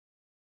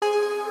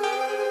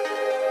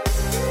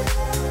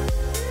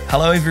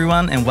Hello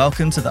everyone and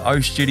welcome to the O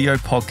Studio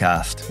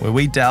podcast, where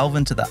we delve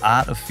into the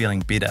art of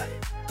feeling better.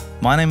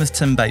 My name is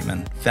Tim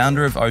Bateman,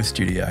 founder of O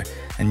Studio,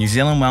 a New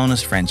Zealand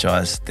wellness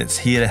franchise that's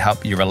here to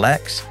help you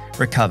relax,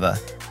 recover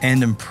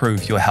and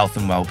improve your health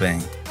and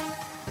well-being.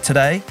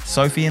 Today,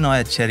 Sophie and I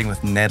are chatting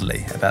with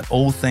Natalie about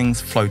all things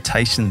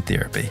flotation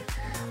therapy.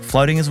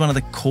 Floating is one of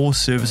the core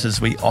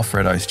services we offer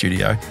at O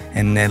Studio,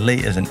 and Natalie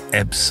is an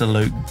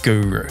absolute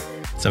guru,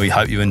 so we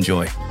hope you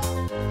enjoy.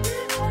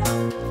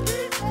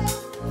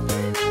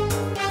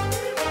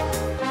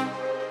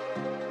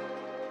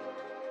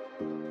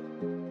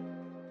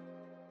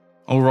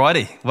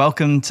 Alrighty,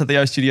 welcome to the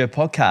O Studio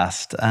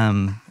podcast.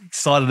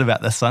 Excited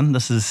about this one.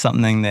 This is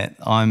something that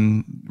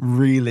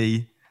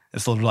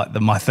it's sort of like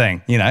my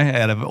thing, you know,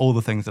 out of all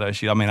the things that O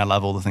Studio. I mean, I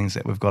love all the things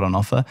that we've got on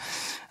offer.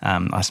 I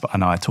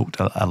know I talked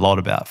a lot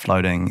about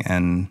floating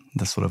in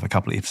the sort of a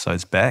couple of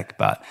episodes back,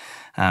 but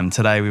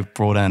today we've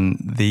brought in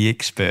the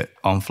expert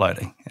on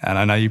floating. And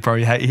I know you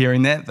probably hate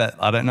hearing that, but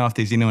I don't know if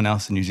there's anyone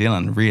else in New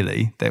Zealand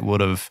really that would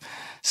have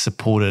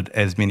supported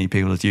as many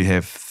people as you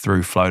have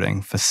through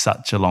floating for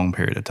such a long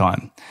period of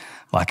time.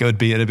 Like it'd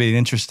be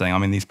interesting. I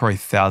mean, there's probably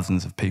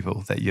thousands of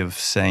people that you've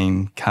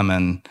seen come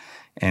in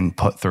and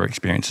put through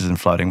experiences in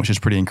floating, which is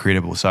pretty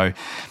incredible. So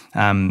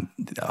I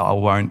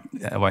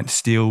won't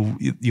steal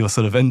your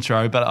sort of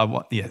intro,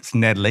 but it's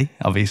Natalie.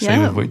 Obviously,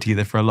 Yeah. We've worked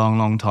together for a long,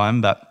 long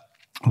time. But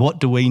what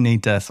do we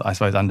need to, I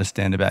suppose,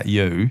 understand about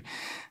you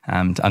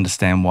to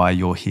understand why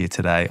you're here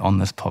today on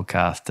this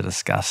podcast to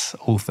discuss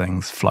all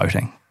things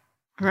floating?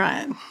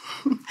 Right.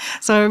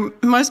 So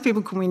most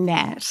people call me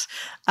Nat.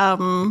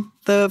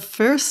 The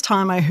first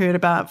time I heard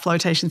about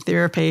flotation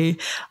therapy,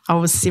 I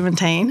was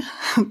 17.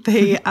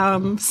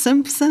 The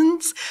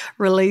Simpsons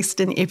released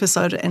an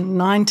episode in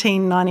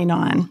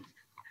 1999,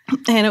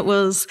 and it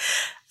was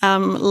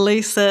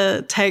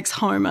Lisa takes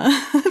Homer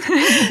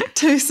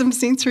to some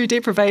sensory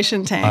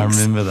deprivation tanks.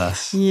 I remember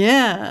this.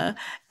 Yeah.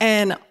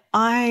 And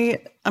I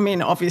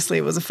mean, obviously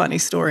it was a funny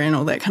story and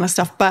all that kind of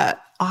stuff,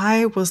 but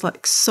I was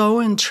like so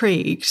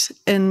intrigued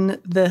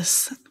in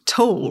this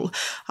tool.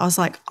 I was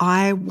like,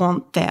 I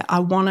want that. I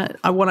want it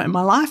in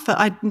my life. But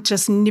I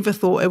just never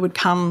thought it would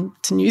come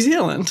to New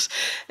Zealand.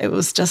 It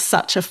was just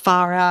such a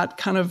far out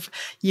kind of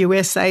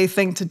USA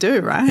thing to do,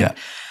 right? Yeah.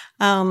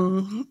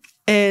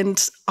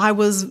 And I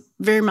was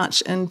very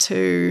much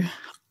into,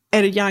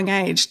 at a young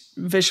age,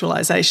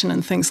 visualization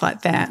and things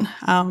like that.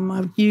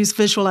 I've used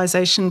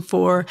visualization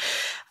for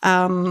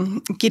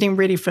getting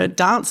ready for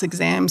dance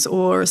exams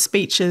or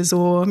speeches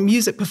or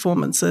music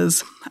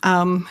performances.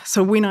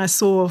 So when I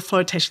saw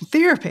flotation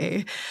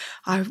therapy,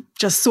 I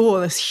just saw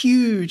this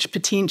huge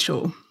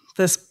potential,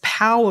 this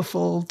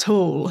powerful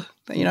tool.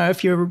 You know,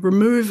 if you're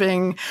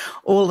removing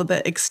all of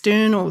the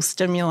external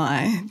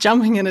stimuli,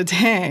 jumping in a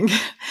tank,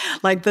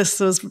 like this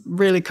was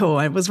really cool.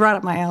 It was right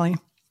up my alley.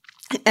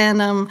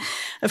 And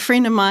a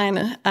friend of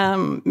mine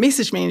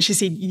messaged me and she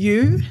said,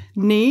 you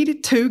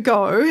need to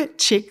go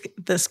check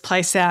this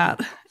place out.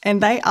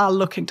 And they are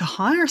looking to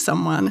hire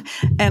someone.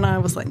 And I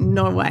was like,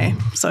 no way.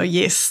 So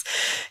yes,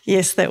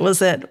 that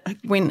was it. I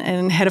went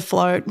and had a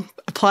float,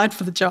 applied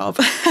for the job.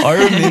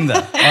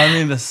 I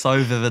remember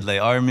so vividly.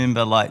 I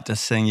remember like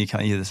just seeing you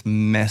come, you had this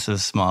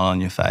massive smile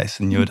on your face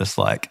and you were just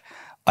like,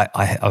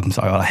 I'm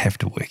sorry, I have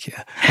to work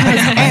here. I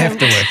have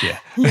to work here.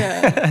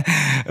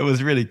 Yeah. It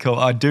was really cool.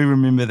 I do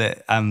remember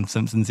that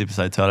Simpsons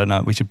episode, so I don't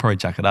know, we should probably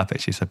chuck it up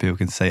actually so people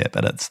can see it,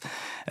 but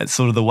it's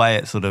sort of the way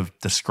it sort of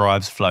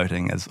describes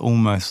floating is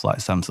almost like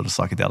some sort of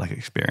psychedelic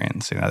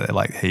experience, you know,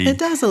 like it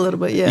does a little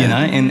bit, yeah. You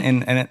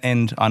know,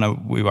 and I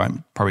know we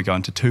won't probably go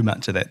into too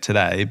much of that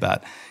today,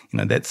 but you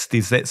know,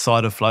 there's that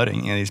side of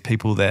floating. You know, there's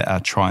people that are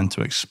trying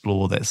to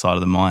explore that side of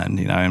the mind,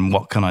 you know, and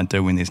what can I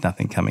do when there's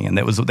nothing coming in?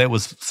 That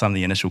was some of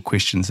the initial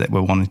questions that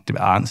were wanted to be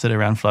answered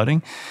around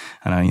floating.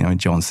 I know, you know,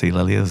 John C.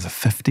 Lilly, it was the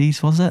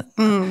 50s, was it?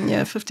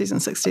 Yeah, 50s and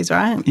 60s,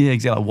 right? Yeah,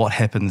 exactly. What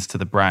happens to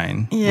the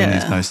brain when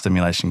there's no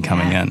stimulation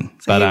coming in?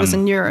 So he was a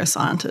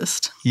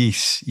neuroscientist.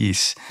 Yes.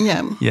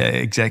 Yeah. Yeah,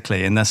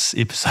 exactly. In this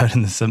episode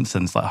in The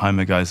Simpsons, like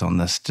Homer goes on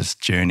this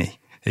just journey.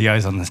 He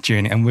goes on this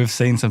journey, and we've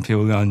seen some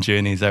people go on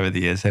journeys over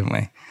the years, haven't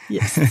we?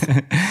 Yes.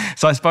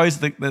 So I suppose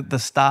the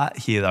start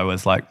here, though,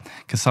 is like,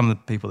 because some of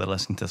the people that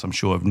listen to this, I'm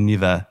sure, have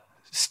never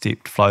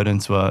stepped foot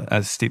into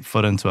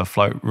a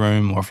float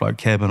room or a float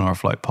cabin or a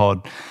float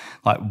pod.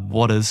 Like,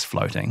 what is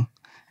floating?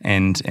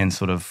 And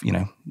sort of, you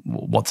know,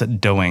 what's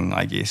it doing,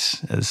 I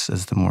guess,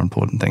 is the more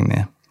important thing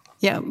there.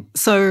 Yeah.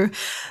 So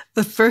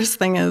the first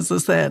thing is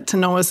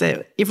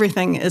that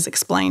everything is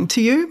explained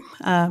to you.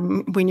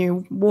 When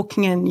you're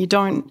walking in,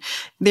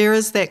 there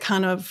is that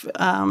kind of,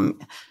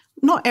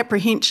 not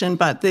apprehension,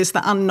 but there's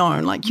the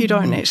unknown. Like you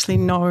don't actually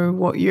know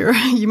what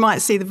you might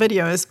see the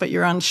videos, but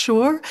you're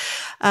unsure.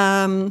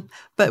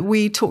 But But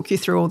we talk you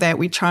through all that.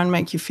 We try and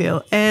make you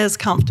feel as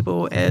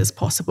comfortable as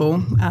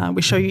possible.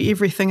 We show you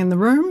everything in the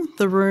room.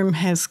 The room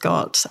has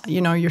got,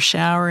 your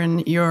shower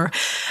and your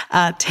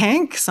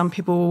tank. Some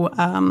people,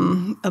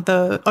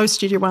 the O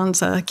Studio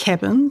ones are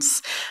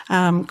cabins.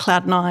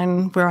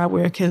 Cloud9, where I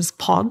work, is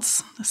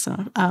pods, so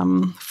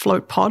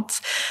float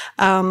pods.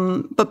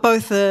 But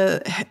both are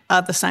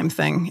the same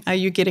thing.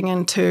 You're getting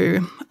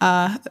into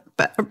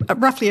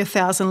roughly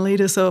 1,000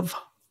 litres of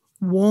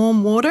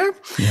warm water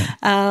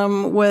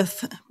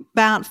with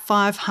about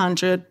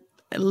 500,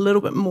 a little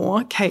bit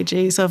more,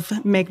 kgs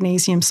of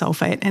magnesium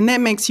sulfate. And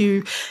that makes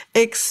you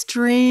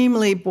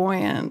extremely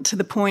buoyant to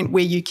the point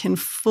where you can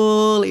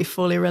fully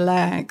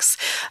relax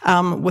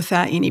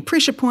without any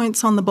pressure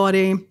points on the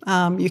body.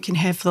 You can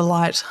have the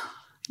light.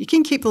 You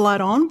can keep the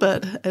light on,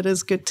 but it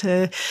is good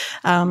to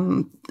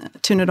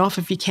turn it off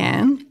if you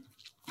can.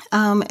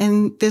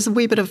 And there's a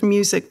wee bit of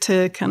music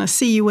to kind of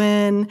see you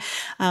in,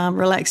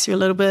 relax you a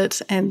little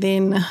bit, and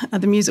then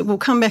the music will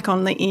come back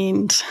on the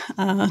end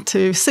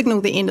to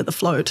signal the end of the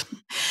float.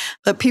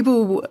 But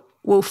people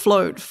will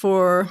float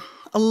for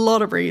a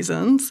lot of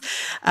reasons.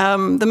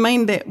 The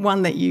main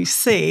one that you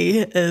see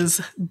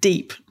is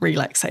deep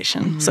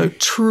relaxation, so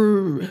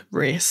true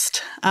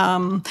rest.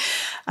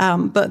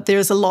 But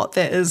there's a lot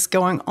that is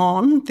going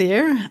on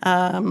there.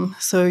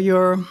 So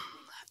your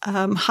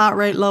heart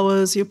rate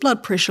lowers, your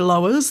blood pressure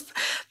lowers.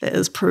 That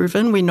is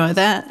proven. We know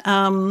that.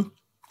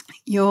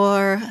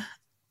 Your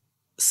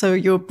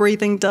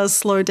breathing does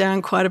slow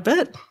down quite a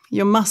bit.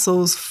 Your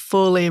muscles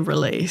fully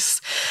release.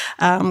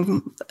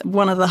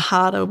 One of the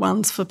harder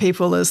ones for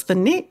people is the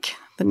neck.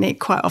 The neck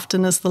quite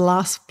often is the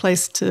last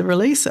place to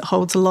release. It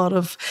holds a lot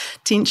of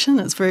tension.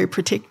 It's very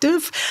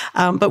protective.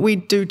 But we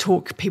do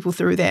talk people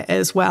through that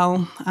as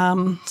well,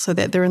 so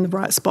that they're in the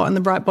right spot, in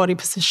the right body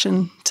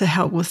position to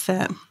help with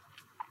that.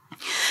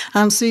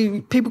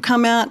 So people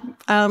come out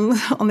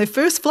on their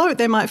first float,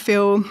 they might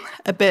feel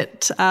a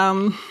bit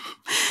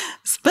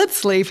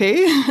sleepy.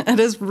 It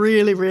is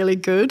really, really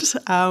good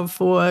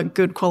for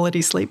good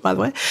quality sleep, by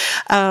the way.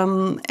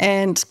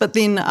 But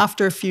then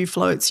after a few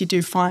floats, you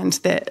do find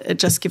that it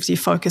just gives you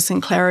focus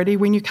and clarity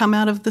when you come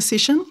out of the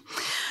session.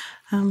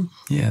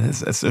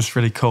 It's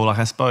really cool. Like,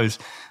 I suppose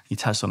you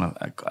touched on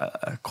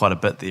quite a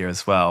bit there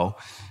as well.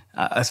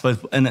 I suppose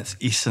in its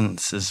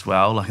essence as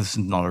well, like, it's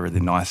not a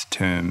really nice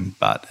term,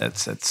 but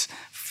it's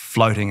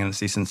floating in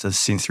its essence is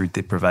sensory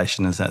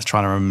deprivation, is that it's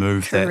trying to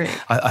remove Correct.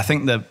 that. I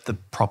think the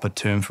proper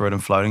term for it in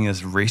floating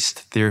is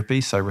rest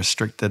therapy, so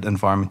restricted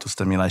environmental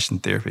stimulation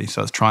therapy.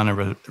 So it's trying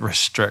to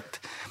restrict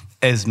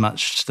as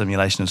much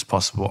stimulation as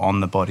possible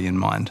on the body and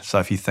mind. So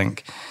if you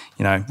think,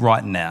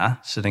 right now,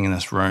 sitting in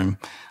this room,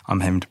 I'm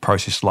having to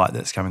process light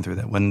that's coming through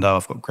that window.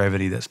 I've got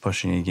gravity that's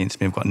pushing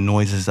against me. I've got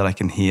noises that I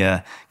can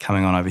hear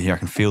coming on over here. I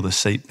can feel the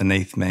seat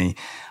beneath me.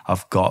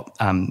 I've got,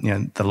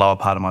 the lower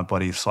part of my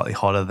body is slightly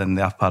hotter than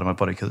the upper part of my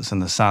body because it's in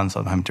the sun,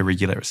 so I'm having to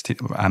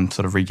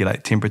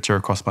regulate temperature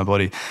across my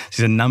body.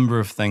 So there's a number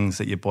of things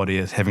that your body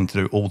is having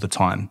to do all the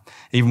time.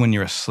 Even when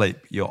you're asleep,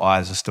 your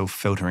eyes are still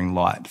filtering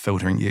light,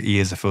 your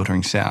ears are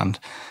filtering sound,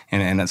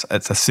 and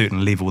it's a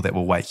certain level that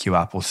will wake you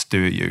up or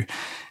stir you.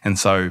 And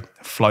so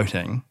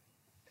floating,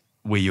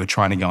 where you're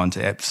trying to go into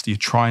apps, you're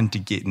trying to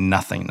get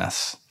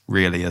nothingness,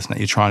 really, isn't it?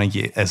 You're trying to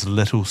get as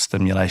little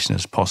stimulation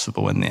as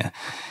possible in there.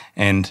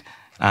 And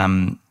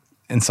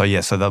so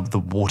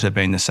the water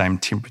being the same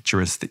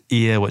temperature as the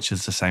air, which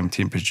is the same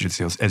temperature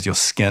as your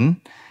skin,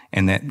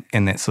 and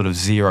that sort of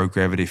zero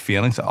gravity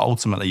feeling. So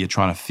ultimately, you're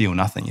trying to feel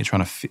nothing. You're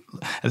trying to feel,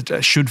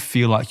 it should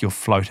feel like you're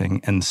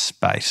floating in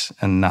space,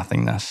 in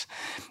nothingness.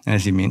 And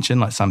as you mentioned,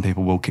 like, some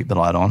people will keep the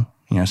light on.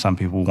 Some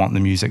people want the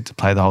music to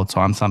play the whole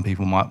time. Some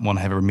people might want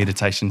to have a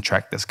meditation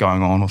track that's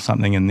going on or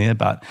something in there.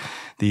 But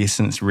the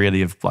essence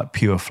really of like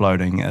pure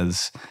floating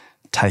is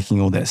taking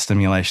all that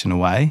stimulation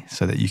away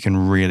so that you can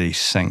really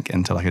sink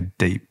into like a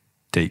deep,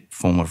 deep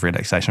form of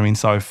relaxation. I mean,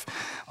 Soph,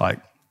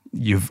 like,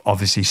 you've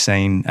obviously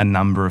seen a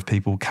number of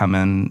people come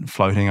in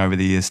floating over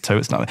the years too.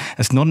 It's not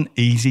an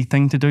easy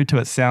thing to do too.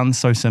 It sounds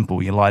so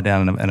simple. You lie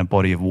down in a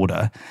body of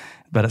water.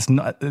 But it's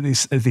not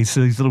these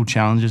little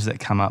challenges that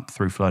come up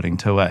through floating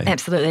too, eh?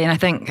 Absolutely. And I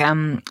think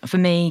for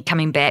me,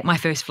 coming back, my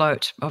first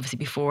float, obviously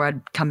before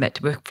I'd come back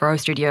to work for O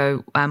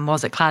Studio,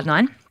 was at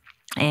Cloud9.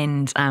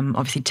 And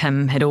obviously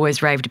Tim had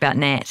always raved about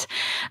Nat,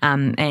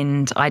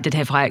 and I did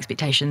have high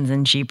expectations,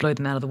 and she blew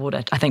them out of the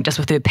water. I think just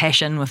with her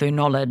passion, with her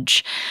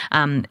knowledge,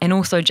 and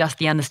also just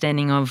the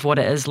understanding of what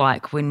it is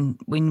like when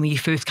we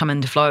first come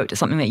into float. It's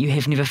something that you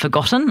have never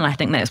forgotten, and I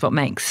think that's what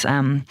makes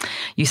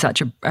you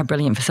such a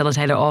brilliant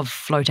facilitator of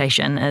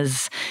flotation,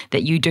 is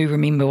that you do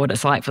remember what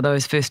it's like for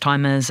those first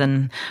timers,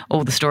 and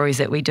all the stories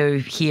that we do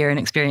hear and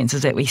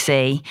experiences that we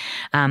see.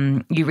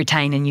 You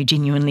retain and you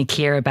genuinely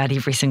care about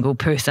every single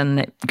person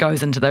that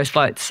goes into those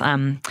floats.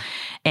 And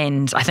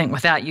I think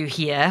without you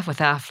here,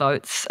 with our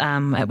floats,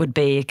 it would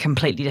be a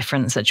completely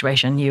different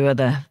situation. You are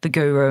the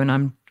guru, and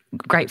I'm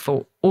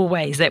grateful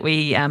always that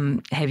we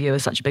have you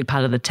as such a big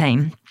part of the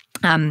team.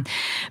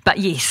 But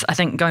yes, I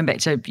think going back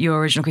to your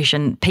original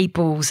question,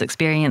 people's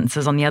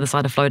experiences on the other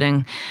side of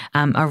floating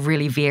are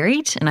really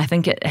varied, and I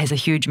think it has a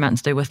huge amount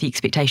to do with the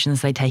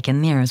expectations they take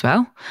in there as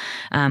well.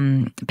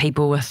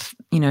 People with,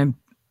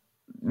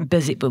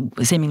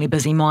 seemingly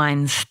busy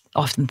minds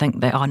often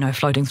think that, oh no,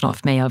 floating's not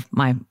for me.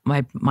 My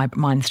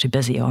mind's too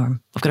busy, or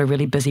I've got a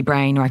really busy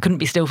brain, or I couldn't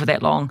be still for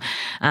that long.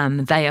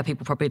 They are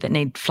people probably that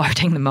need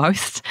floating the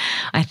most,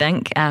 I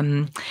think.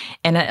 And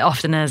it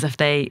often is, if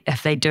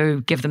they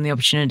do give them the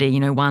opportunity,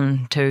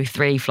 1, 2,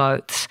 3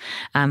 floats,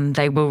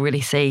 they will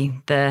really see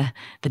the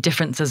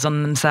differences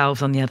on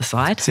themselves on the other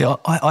side. See,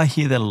 I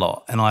hear that a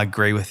lot, and I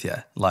agree with you.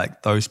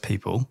 Like, those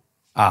people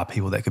are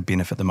people that could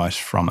benefit the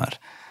most from it.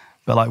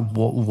 But like,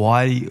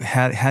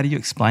 how do you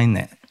explain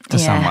that to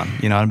someone?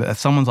 If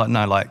someone's like,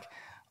 no, like,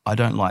 I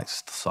don't like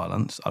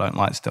silence.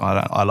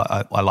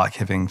 I like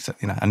having,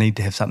 I need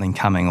to have something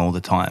coming all the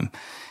time.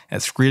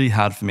 It's really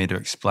hard for me to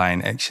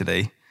explain,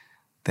 actually,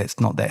 that's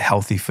not that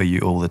healthy for you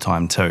all the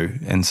time too.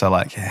 And so,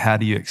 like, how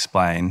do you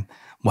explain?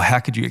 Well, how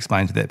could you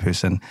explain to that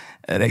person,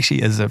 it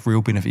actually is a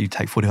real benefit. You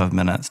take 45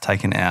 minutes,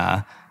 take an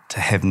hour to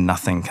have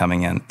nothing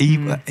coming in.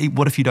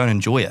 What if you don't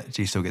enjoy it?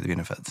 Do you still get the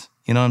benefits?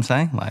 You know what I'm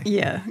saying? Like,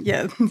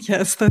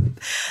 yes.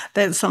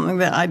 That's something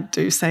that I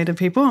do say to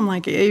people. I'm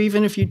like,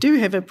 even if you do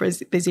have a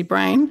busy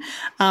brain,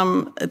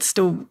 it's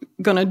still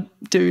going to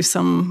do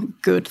some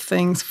good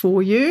things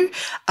for you.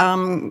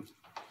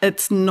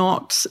 It's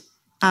not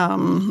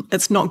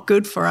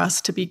good for us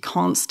to be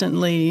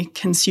constantly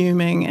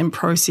consuming and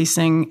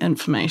processing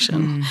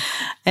information.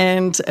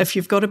 And if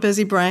you've got a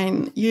busy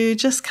brain, you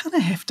just kind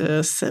of have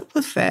to sit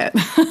with that.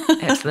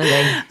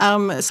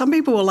 Absolutely. Some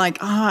people are like,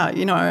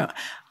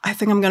 I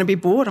think I'm going to be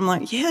bored. I'm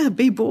like, yeah,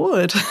 be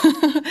bored.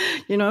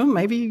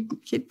 Maybe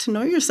get to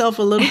know yourself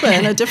a little bit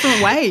in a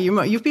different way.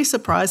 You'd be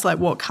surprised, like,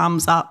 what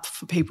comes up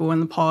for people in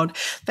the pod.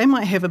 They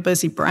might have a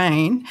busy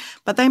brain,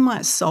 but they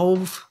might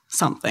solve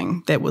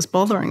something that was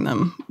bothering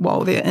them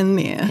while they're in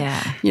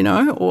there,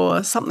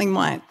 or something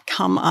might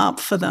come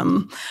up for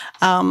them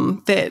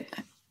that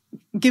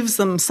gives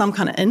them some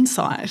kind of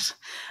insight.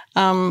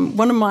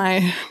 One of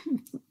my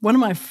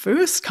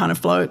first kind of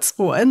floats,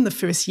 or in the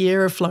first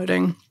year of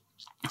floating,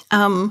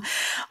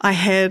 I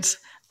had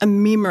a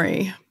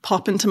memory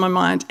pop into my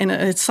mind, and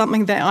it's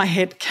something that I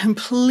had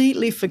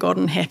completely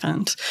forgotten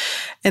happened.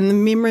 And the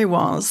memory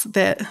was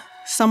that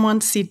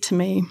someone said to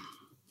me,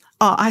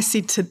 I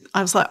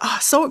was like,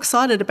 so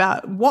excited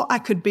about what I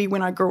could be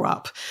when I grew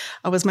up.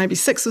 I was maybe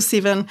 6 or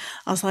 7.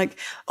 I was like,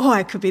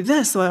 I could be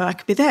this or I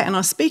could be that. And I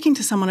was speaking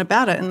to someone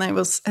about it,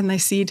 and they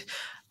said,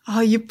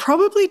 you're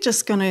probably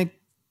just going to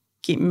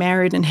get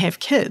married and have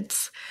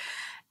kids.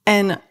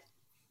 And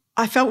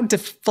I felt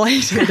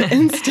deflated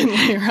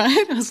instantly,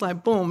 right? I was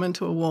like, boom,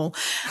 into a wall.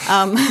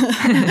 But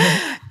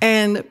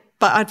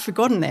I'd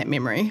forgotten that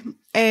memory.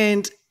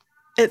 And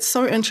it's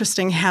so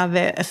interesting how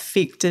that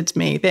affected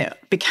me.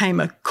 That became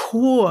a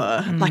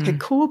core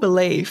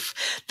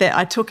belief that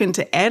I took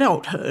into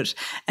adulthood.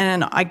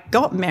 And I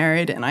got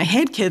married and I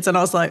had kids, and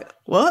I was like,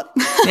 what?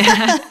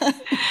 Yeah. They're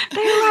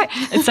right.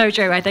 It's so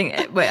true. I think,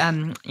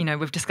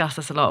 we've discussed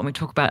this a lot, and we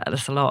talk about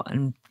this a lot,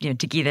 and,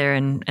 together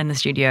in the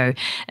studio,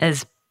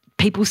 is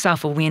people's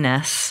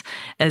self-awareness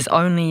is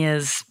only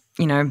as,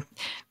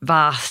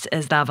 vast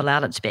as they've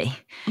allowed it to be.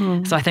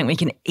 So I think we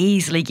can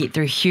easily get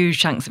through huge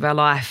chunks of our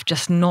life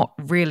just not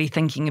really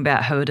thinking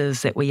about who it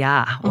is that we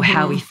are, or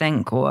how we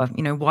think, or,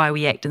 why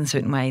we act in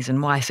certain ways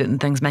and why certain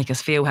things make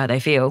us feel how they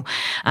feel.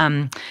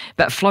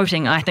 But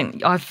floating, I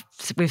think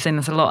we've seen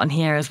this a lot in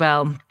here as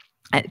well.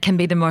 It can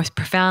be the most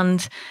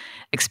profound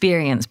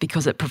experience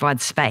because it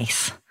provides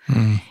space.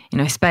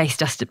 Space,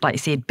 just like you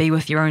said, be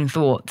with your own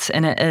thoughts.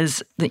 And it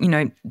is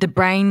that, the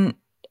brain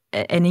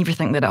and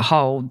everything that it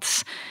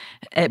holds,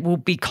 it will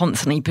be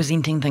constantly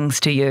presenting things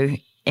to you.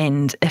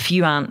 And if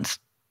you aren't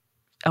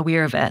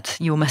aware of it,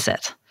 you'll miss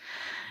it.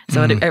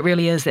 So it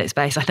really is that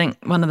space. I think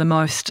one of the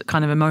most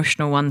kind of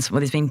emotional ones, well,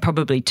 there's been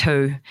probably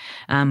 2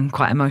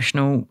 quite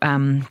emotional,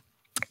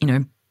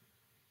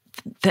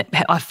 that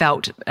I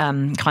felt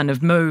kind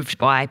of moved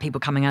by people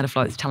coming out of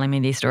floats telling me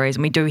these stories,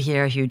 and we do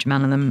hear a huge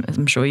amount of them, as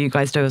I'm sure you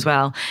guys do as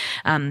well.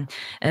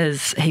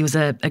 Is he was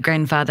a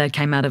grandfather,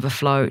 came out of a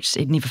float.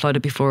 He'd never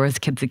floated before. His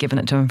kids had given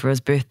it to him for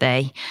his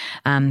birthday.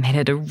 He'd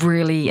had a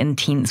really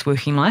intense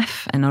working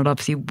life, and had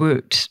obviously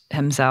worked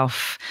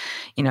himself,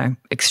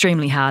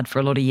 extremely hard for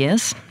a lot of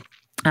years.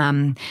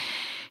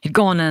 He'd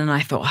gone in, and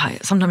I thought,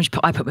 sometimes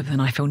I put with him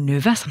and I feel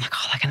nervous. I'm like,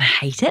 they're going to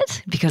hate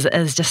it, because it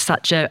is just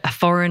such a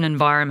foreign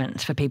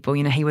environment for people.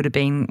 He would have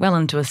been well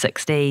into his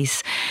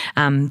 60s,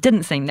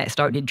 didn't seem that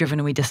stoked. He'd driven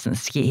a wee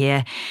distance to get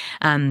here.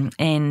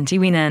 And he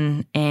went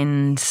in,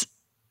 and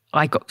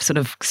I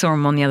saw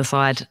him on the other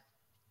side,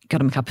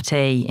 got him a cup of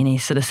tea, and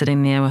he's sort of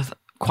sitting there with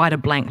quite a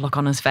blank look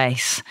on his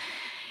face.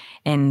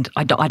 And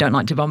I don't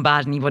like to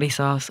bombard anybody,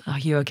 so I was, are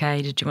you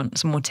okay? Did you want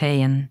some more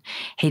tea? And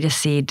he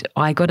just said,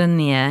 I got in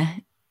there,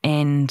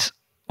 and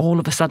all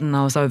of a sudden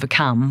I was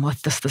overcome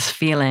with this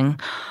feeling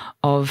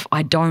of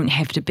I don't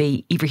have to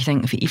be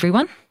everything for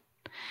everyone.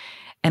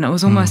 And it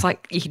was almost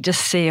like you could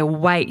just see a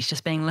weight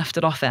just being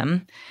lifted off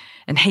him.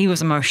 And he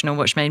was emotional,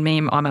 which made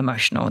me, I'm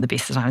emotional the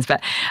best of times.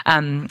 But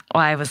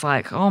I was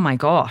like, oh my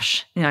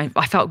gosh,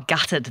 I felt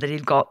gutted that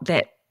he'd got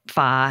that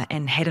far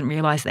and hadn't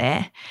realised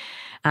that.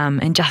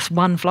 And just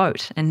one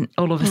float. And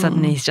all of a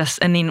sudden he's just,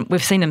 and then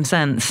we've seen him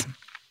since.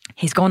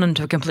 He's gone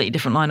into a completely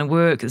different line of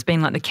work. It's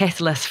been like the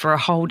catalyst for a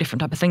whole different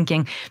type of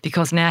thinking,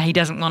 because now he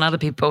doesn't want other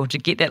people to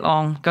go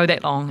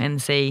that long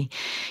and see,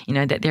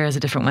 that there is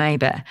a different way.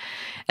 But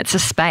it's a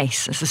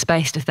space. It's a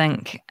space to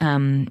think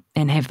and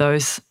have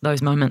those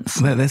moments.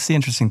 That's the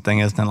interesting thing,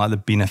 isn't it? Like the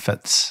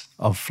benefits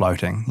of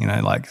floating,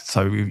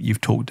 so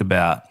you've talked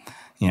about,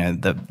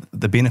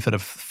 the benefit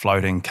of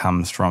floating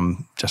comes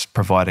from just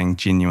providing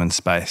genuine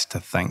space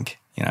to think.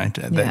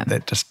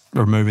 That just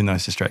removing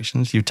those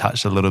distractions. You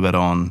touched a little bit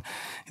on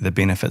the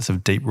benefits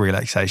of deep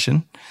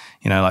relaxation,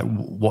 like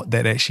what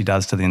that actually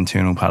does to the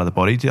internal part of the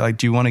body. Do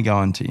you want to go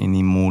into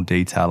any more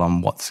detail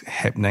on what's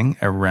happening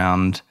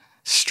around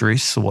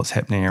stress, or what's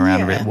happening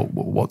around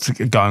what's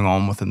going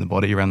on within the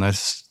body around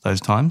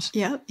those times?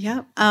 Yeah.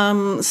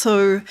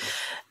 So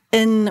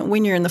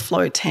when you're in the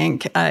float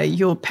tank,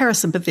 your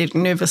parasympathetic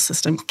nervous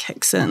system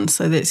kicks in.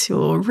 So that's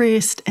your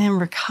rest and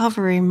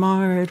recovery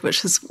mode,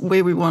 which is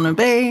where we want to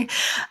be.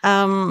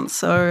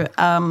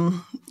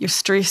 Your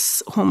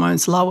stress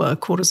hormones lower,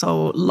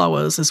 cortisol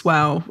lowers as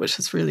well, which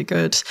is really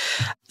good.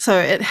 So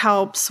it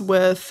helps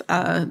with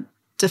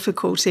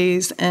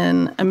difficulties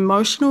in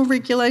emotional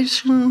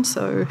regulation.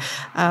 So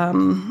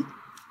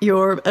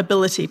your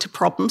ability to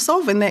problem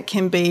solve, and that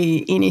can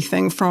be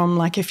anything from,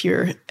 like, if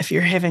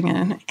you're having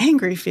an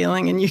angry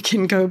feeling, and you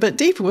can go a bit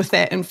deeper with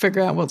that and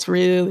figure out what's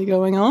really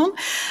going on,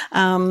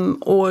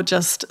 or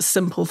just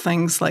simple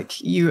things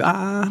like you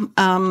are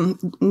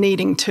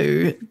needing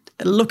to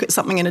look at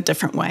something in a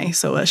different way,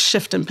 so a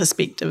shift in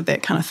perspective,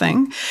 that kind of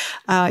thing.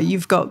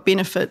 You've got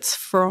benefits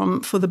for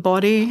the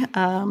body.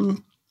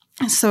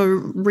 So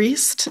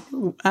rest,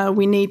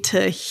 we need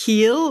to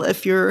heal.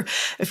 If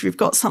you've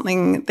got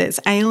something that's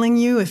ailing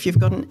you, if you've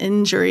got an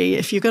injury,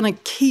 if you're going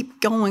to keep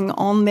going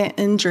on that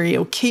injury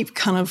or keep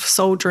kind of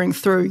soldiering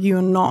through,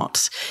 you're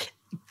not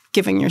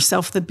giving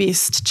yourself the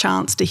best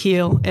chance to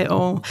heal at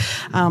all.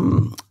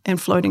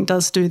 And floating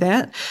does do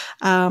that.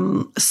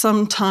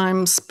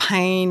 Sometimes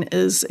pain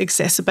is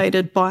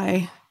exacerbated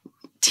by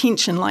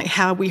tension, like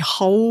how we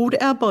hold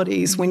our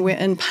bodies when we're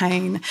in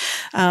pain.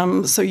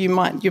 So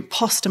your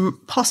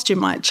posture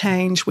might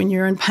change when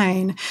you're in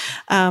pain.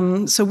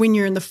 So when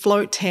you're in the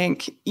float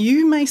tank,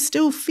 you may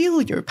still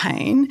feel your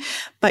pain,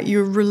 but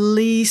you're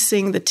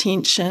releasing the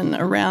tension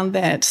around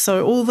that.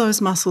 So all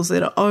those muscles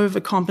that are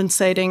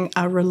overcompensating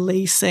are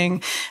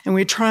releasing, and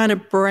we're trying to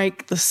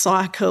break the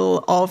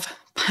cycle of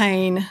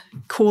pain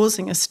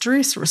causing a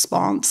stress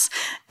response,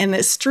 and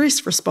that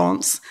stress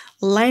response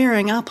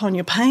layering up on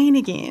your pain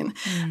again.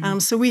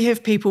 So we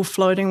have people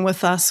floating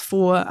with us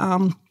for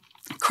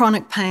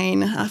chronic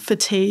pain,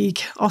 fatigue,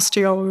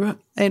 osteo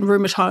and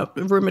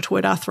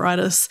rheumatoid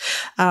arthritis.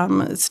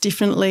 It's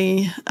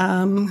definitely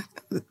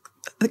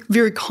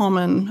very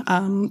common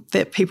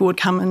that people would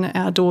come in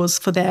our doors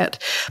for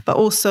that, but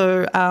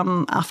also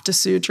after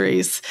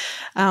surgeries.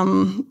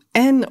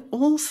 And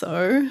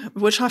also,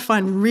 which I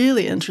find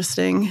really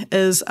interesting,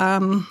 is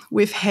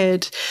we've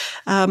had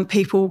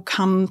people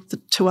come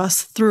to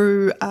us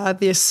through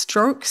their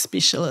stroke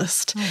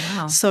specialist. Oh,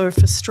 wow. So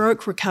for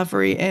stroke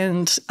recovery,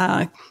 and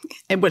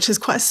which is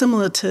quite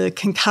similar to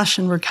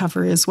concussion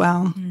recovery as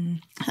well,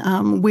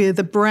 where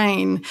the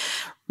brain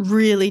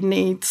really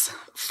needs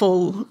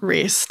full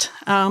rest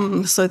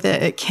so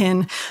that it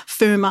can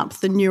firm up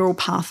the neural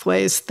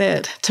pathways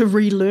to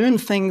relearn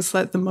things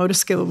like the motor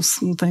skills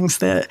and things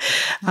that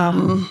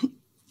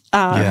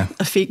are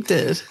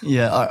affected.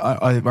 Yeah,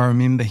 I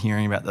remember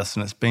hearing about this,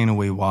 and it's been a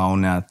wee while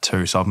now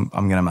too, so I'm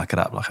going to muck it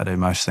up like I do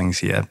most things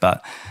here,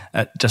 but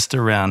just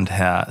around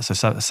how,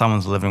 so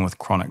someone's living with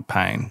chronic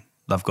pain,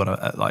 they've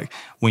got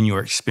when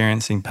you're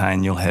experiencing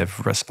pain, you'll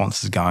have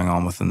responses going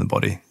on within the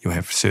body. You'll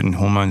have certain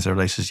hormones that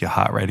releases, your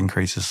heart rate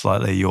increases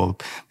slightly, your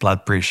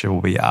blood pressure will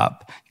be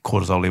up,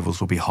 cortisol levels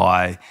will be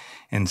high.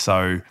 And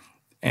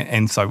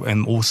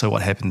also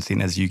what happens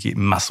then is you get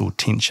muscle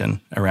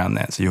tension around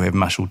that. So you have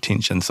muscle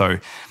tension. So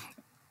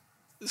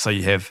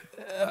you have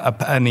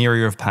an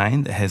area of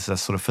pain that has a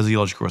sort of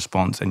physiological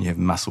response, and you have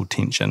muscle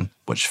tension,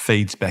 which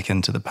feeds back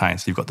into the pain.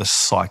 So you've got this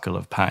cycle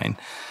of pain.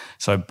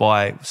 So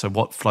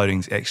what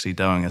floating's actually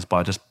doing is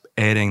by just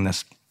adding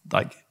this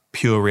like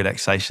pure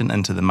relaxation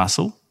into the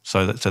muscle,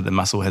 so the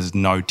muscle has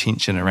no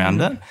tension around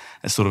it.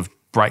 It sort of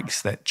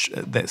breaks that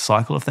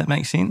cycle, if that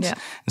makes sense. Yeah.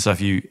 And so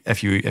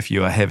if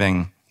you are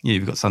having,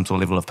 you've got some sort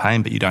of level of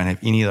pain, but you don't have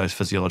any of those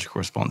physiological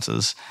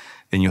responses,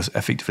 then you're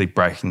effectively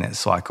breaking that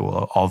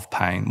cycle of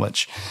pain,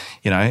 which,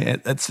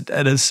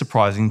 it is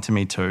surprising to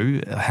me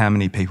too, how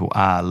many people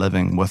are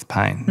living with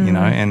pain,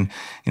 and,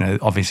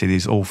 obviously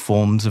there's all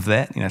forms of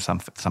that.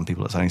 Some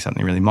people it's only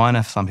something really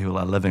minor, some people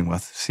are living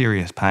with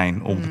serious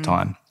pain all the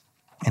time,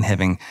 and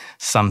having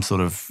some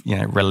sort of,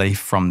 relief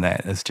from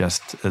that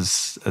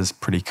is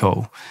pretty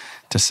cool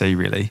to see,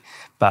 really.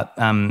 But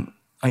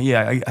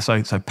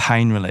So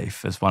pain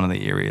relief is one of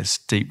the areas.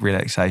 Deep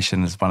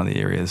relaxation is one of the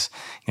areas.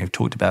 We've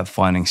talked about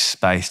finding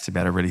space to be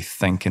able to really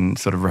think and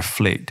sort of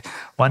reflect.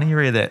 One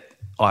area that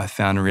I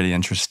found really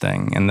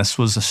interesting, and this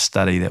was a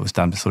study that was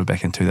done sort of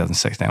back in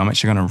 2016. I'm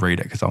actually going to read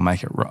it because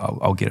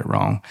I'll get it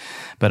wrong,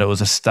 but it was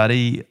a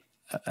study.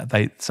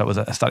 It was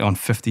a study on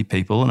 50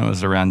 people, and it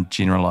was around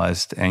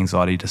generalized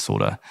anxiety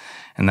disorder,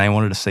 and they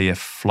wanted to see if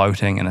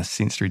floating in a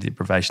sensory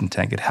deprivation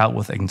tank could help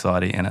with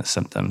anxiety and its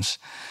symptoms.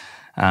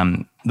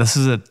 This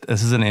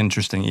is an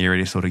interesting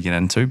area to sort of get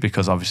into,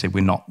 because obviously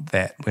we're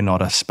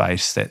not a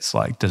space that's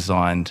like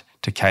designed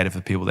to cater for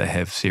people that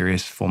have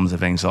serious forms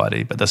of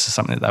anxiety. But this is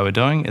something that they were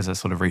doing as a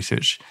sort of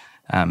research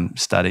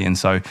study. And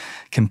so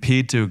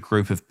compared to a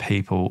group of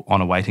people on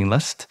a waiting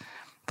list,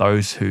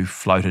 those who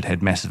floated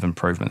had massive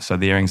improvements. So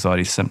their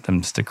anxiety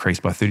symptoms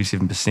decreased by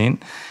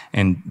 37%,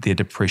 and their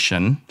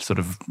depression, sort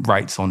of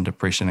rates on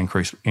depression,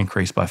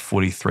 increased by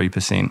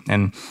 43%.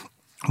 And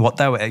what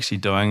they were actually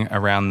doing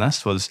around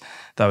this was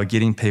they were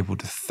getting people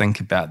to think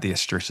about their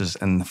stresses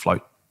in the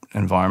float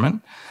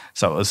environment.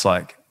 So it was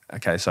like,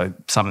 okay, so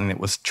something that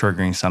was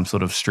triggering some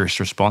sort of stress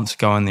response,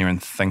 go in there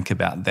and think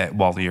about that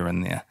while you're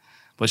in there,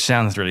 which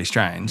sounds really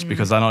strange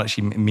because they're not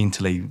actually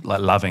mentally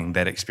like loving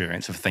that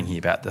experience of thinking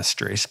about the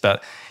stress,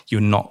 but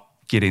you're not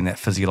getting that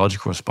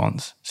physiological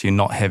response. So you're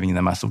not having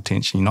the muscle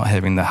tension, you're not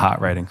having the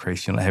heart rate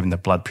increase, you're not having the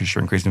blood pressure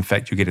increase. In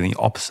fact, you're getting the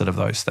opposite of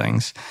those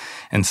things.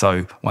 And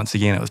so once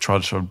again, it was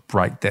trying to sort of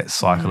break that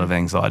cycle of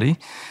anxiety.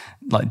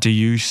 Like, do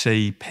you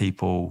see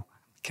people,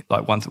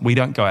 like, once we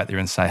don't go out there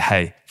and say,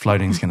 hey,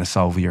 floating is going to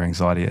solve your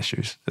anxiety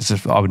issues. It's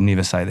just, I would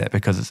never say that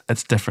because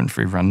it's different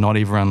for everyone. Not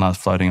everyone loves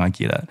floating, I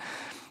get it.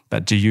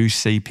 But do you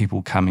see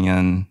people coming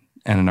in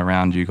and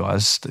around you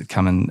guys to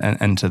come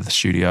into the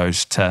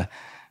studios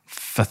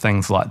for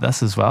things like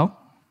this as well?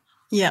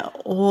 Yeah,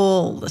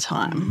 all the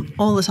time.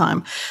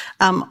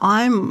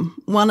 I'm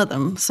one of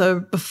them. So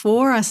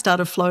before I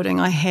started floating,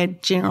 I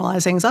had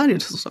generalized anxiety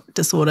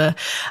disorder.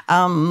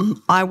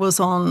 I was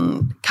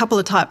on a couple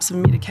of types of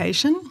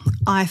medication.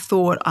 I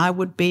thought I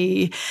would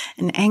be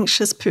an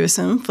anxious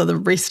person for the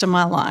rest of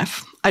my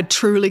life. I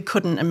truly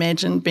couldn't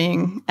imagine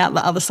being out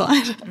the other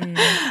side.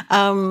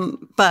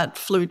 But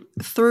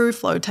through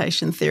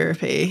flotation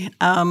therapy,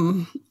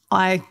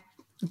 I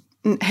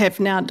have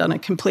now done a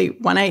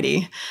complete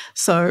 180.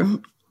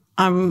 So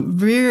I'm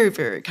very,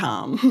 very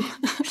calm.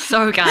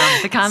 So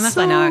calm. The calmest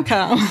I know.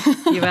 Calm.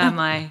 You are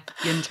my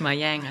yin to my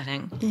yang, I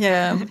think.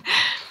 Yeah.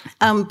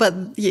 But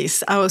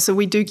yes, so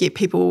we do get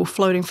people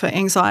floating for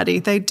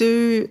anxiety.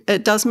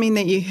 It does mean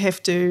that you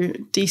have to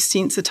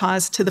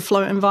desensitize to the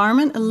float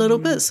environment a little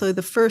bit. So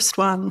the first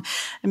one,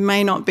 it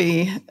may not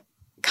be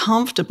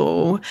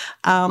comfortable,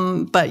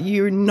 but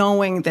you're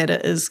knowing that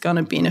it is going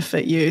to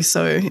benefit you.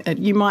 So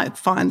you might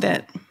find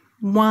that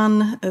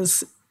one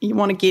is you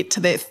want to get to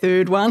that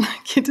third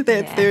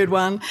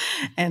one,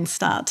 and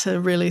start to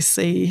really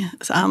see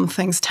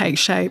things take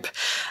shape.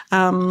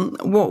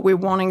 What we're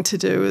wanting to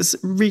do is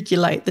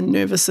regulate the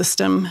nervous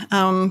system.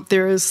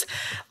 There is,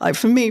 like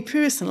for me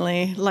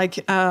personally,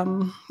 like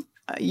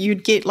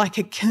you'd get like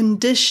a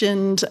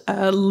conditioned,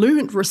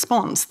 learned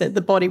response that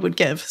the body would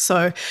give.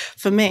 So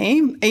for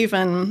me,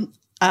 even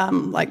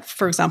like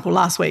for example,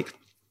 last week,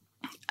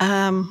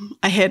 I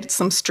had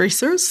some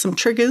stressors, some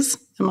triggers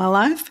in my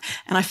life,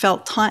 and I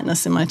felt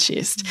tightness in my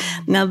chest.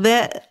 Now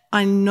that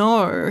I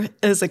know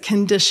is a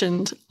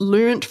conditioned,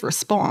 learnt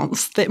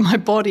response that my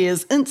body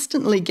is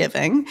instantly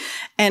giving,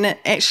 and it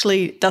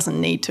actually doesn't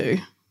need to.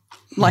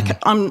 Like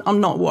I'm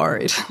not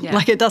worried. Yeah.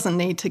 Like it doesn't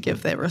need to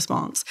give that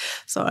response.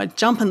 So I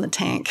jump in the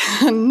tank,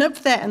 nip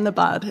that in the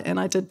bud, and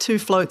I did 2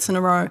 floats in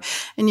a row.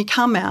 And you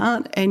come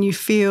out and you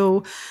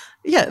feel,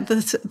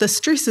 the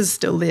stress is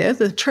still there,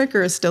 the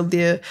trigger is still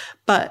there,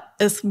 but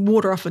it's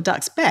water off a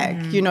duck's back.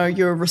 You know,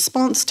 your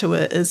response to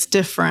it is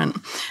different.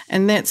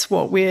 And that's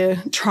what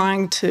we're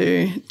trying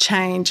to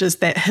change, is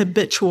that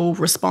habitual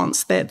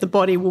response that the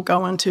body will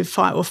go into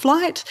fight or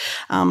flight,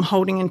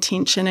 holding in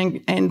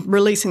tension and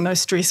releasing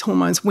those stress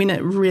hormones when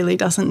it really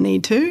doesn't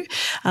need to.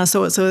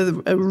 So it's a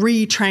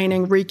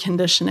retraining,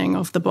 reconditioning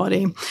of the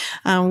body.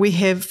 We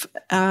have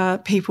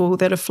people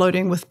that are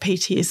floating with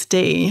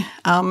PTSD.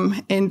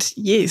 And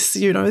yes,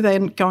 you know, they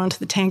go into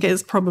the tank.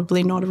 It's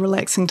probably not a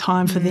relaxing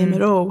time for them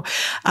at all.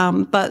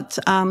 But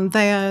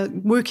they are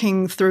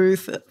working through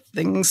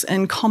things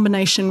in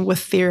combination with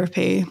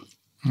therapy.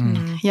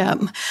 Yeah,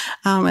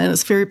 and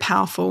it's very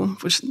powerful,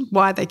 which is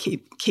why they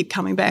keep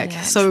coming back.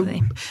 Yeah, so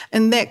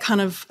in that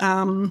kind of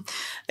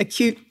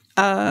acute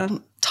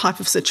type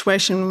of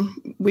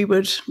situation, we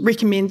would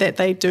recommend that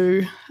they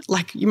do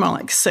like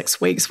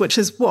 6 weeks, which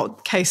is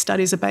what case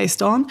studies are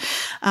based on,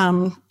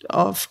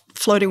 of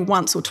floating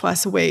once or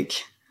twice a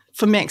week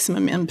for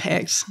maximum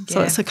impact.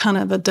 So it's a kind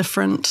of a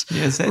different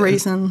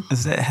reason.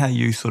 Is that how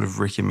you sort of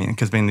recommend?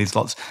 Because there's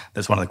lots,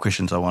 that's one of the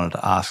questions I wanted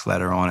to ask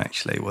later on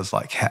actually, was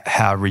like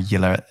how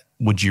regular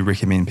would you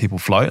recommend people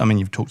float? I mean,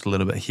 you've talked a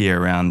little bit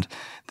here around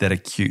that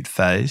acute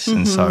phase.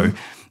 And so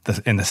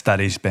the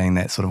studies being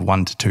that sort of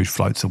 1 to 2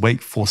 floats a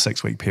week for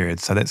 6-week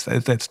periods. So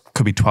that's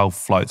could be 12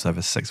 floats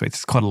over 6 weeks.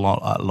 It's quite a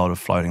lot of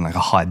floating, like a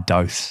high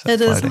dose.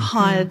 It is a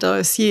higher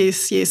dose,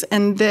 yes.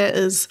 And that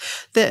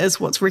is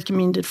what's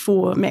recommended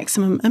for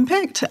maximum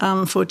impact,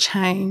 for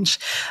change.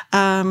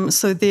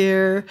 So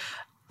there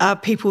are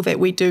people that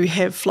we do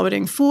have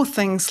floating for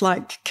things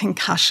like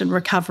concussion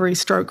recovery,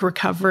 stroke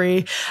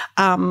recovery,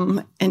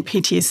 and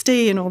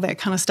PTSD and all that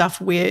kind of stuff,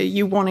 where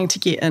you're wanting to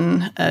get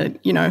in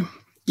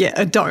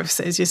a dose,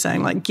 as you're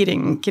saying, like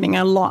getting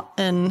a lot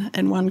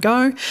in one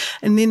go,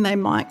 and then they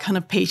might kind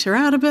of peter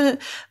out a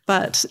bit,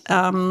 but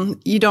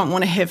you don't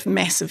want to have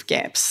massive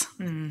gaps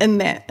in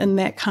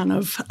that kind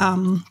of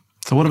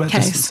So what about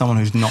case. Just someone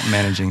who's not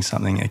managing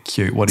something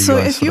acute? What do you So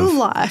guys if your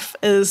life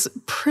is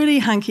pretty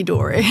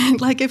hunky-dory,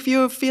 like if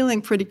you're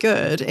feeling pretty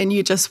good and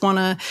you just want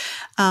to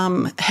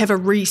have a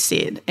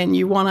reset and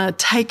you want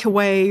to take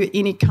away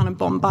any kind of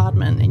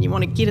bombardment and you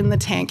want to get in the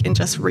tank and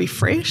just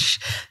refresh,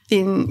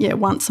 then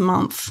once a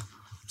month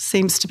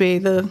seems to be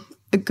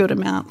a good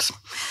amount.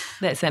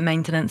 That's that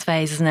maintenance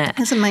phase, isn't it?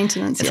 It's a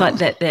maintenance, It's like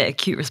that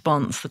acute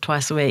response, the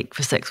twice a week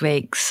for 6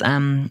 weeks.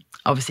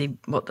 Obviously,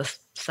 what the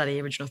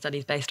original study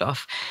is based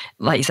off,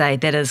 like you say,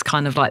 that is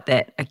kind of like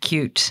that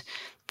acute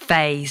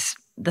phase.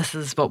 This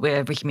is what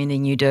we're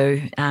recommending you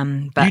do.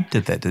 But you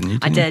did that, didn't you?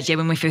 I did, yeah.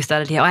 When we first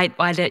started here,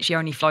 I'd actually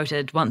only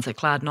floated once at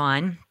Cloud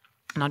 9.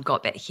 And I'd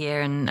got back here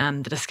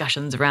and the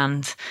discussions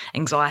around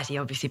anxiety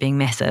obviously being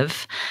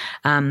massive.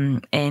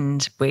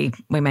 And we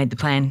made the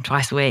plan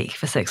twice a week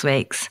for 6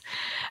 weeks.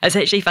 It's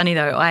actually funny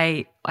though,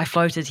 I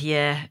floated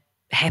here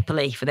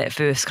happily for that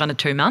first kind of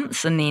 2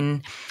 months, and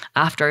then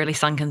after I really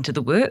sunk into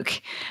the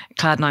work,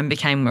 Cloud 9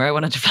 became where I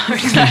wanted to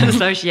float and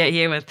associate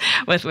here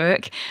with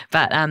work.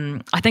 But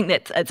I think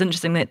that it's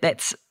interesting that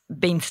that's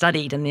been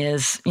studied and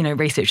there's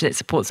research that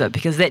supports it,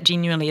 because that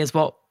genuinely is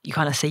what you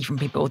kind of see from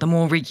people. The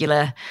more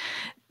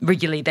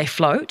regularly they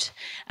float,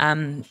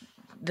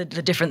 the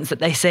difference that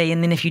they see.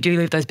 And then if you do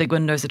leave those big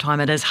windows of time,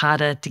 it is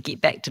harder to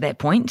get back to that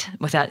point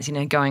without,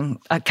 going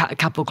a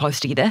couple close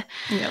together.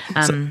 Yep.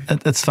 So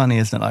it's funny,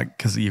 isn't it? Like,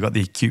 because you've got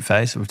the acute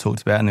phase that we've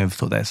talked about, and then we've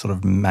talked that sort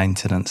of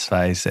maintenance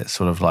phase, that's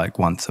sort of like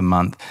once a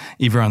month.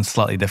 Everyone's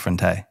slightly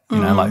different, eh?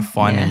 Like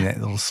finding that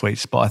little sweet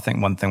spot. I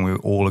think one thing we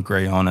all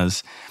agree on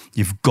is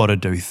you've got to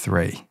do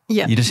 3.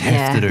 Yeah. You just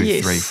have to do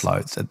Yes. 3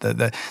 floats.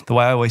 The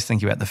way I always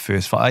think about the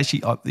first float,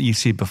 actually, you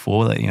said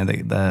before that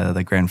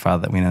the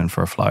grandfather that went in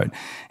for a float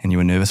and you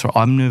were nervous.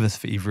 I'm nervous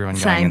for everyone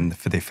going in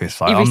for their first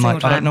float. Every I'm like,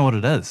 single I don't time. know what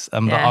it is.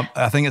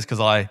 I think it's because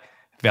I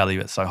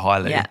value it so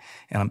highly. Yeah.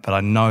 But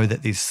I know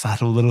that there's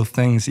subtle little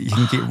things that you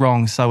can get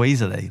wrong so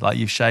easily. Like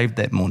you shaved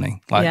that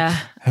morning. Like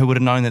who would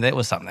have known that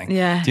was something?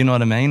 Yeah. Do you know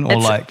what I mean?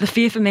 Or the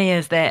fear for me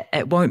is that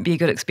it won't be a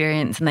good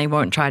experience and they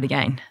won't try it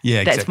again. Yeah,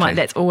 exactly.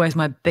 That's always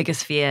my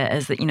biggest fear,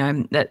 is that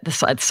that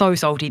it's so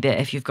salty that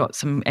if you've got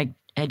some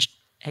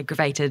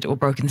aggravated or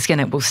broken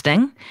skin, it will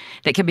sting.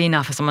 That could be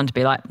enough for someone to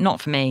be like,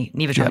 not for me,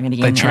 never trying it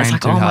again. They train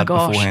like, too oh my hard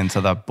gosh. beforehand, so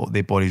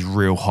their body's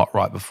real hot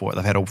right before it.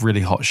 They've had a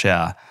really hot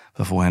shower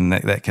beforehand.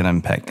 That can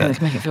impact it. It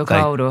can make it feel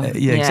cold, or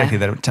exactly.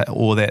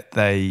 Or that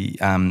they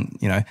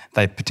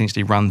they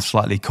potentially run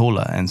slightly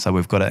cooler, and so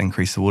we've got to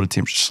increase the water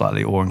temperature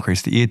slightly or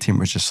increase the air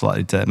temperature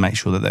slightly to make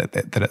sure that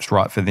it's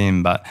right for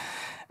them. But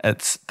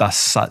it's thus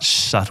such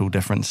subtle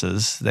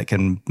differences that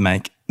can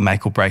make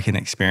or break an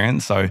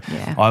experience. So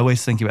I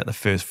always think about the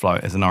first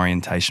float as an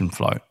orientation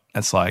float.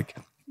 It's like,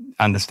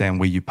 understand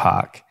where you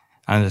park,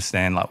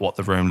 understand like what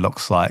the room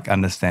looks like,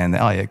 understand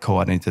that, oh yeah, cool,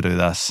 I need to do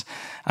this.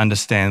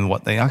 Understand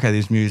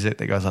there's music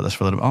that goes like this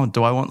for a little bit. Oh,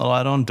 do I want the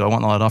light on? Do I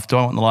want the light off? Do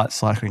I want the light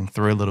cycling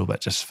through a little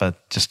bit just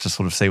to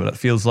sort of see what it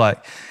feels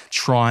like?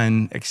 Try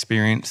and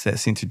experience that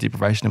sensory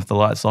deprivation if the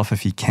light's off,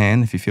 if you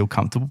can, if you feel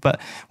comfortable. But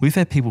we've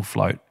had people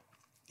float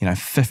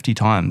 50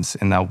 times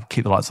and they'll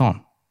keep the lights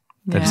on.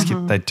 They just keep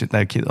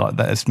the light.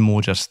 It's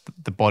more just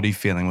the body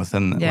feeling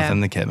within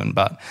the cabin.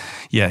 But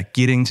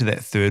getting to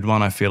that third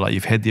one, I feel like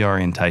you've had the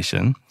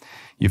orientation.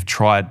 You've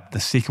tried the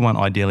second one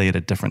ideally at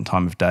a different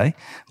time of day.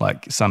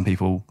 Like some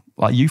people,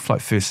 like you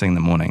float first thing in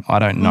the morning. I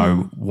don't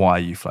know why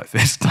you float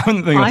first.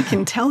 I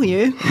can tell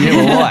you. Yeah,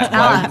 well,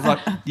 right.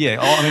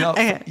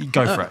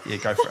 Go for it. Yeah,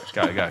 go for it.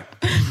 Go.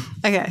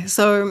 Okay,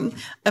 so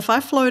if I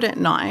float at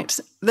night,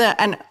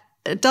 and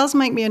it does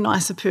make me a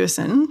nicer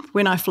person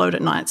when I float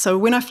at night. So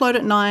when I float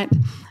at night,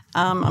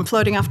 I'm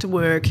floating after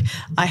work.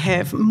 I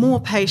have more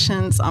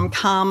patience. I'm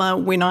calmer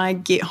when I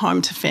get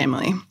home to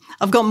family.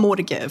 I've got more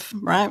to give,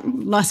 right?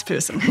 Nice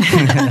person.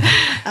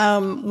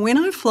 When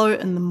I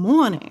float in the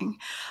morning,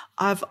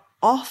 I've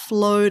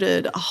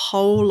offloaded a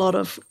whole lot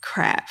of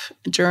crap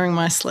during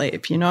my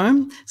sleep,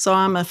 So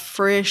I'm a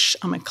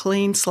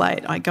clean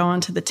slate. I go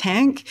into the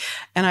tank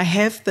and I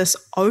have this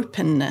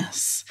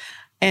openness,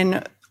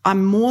 and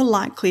I'm more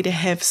likely to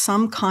have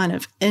some kind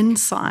of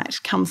insight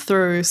come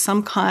through,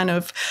 some kind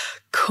of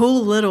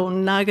cool little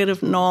nugget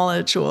of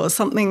knowledge or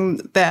something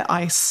that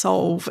I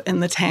solve in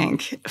the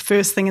tank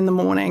first thing in the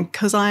morning,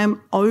 because I am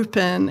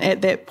open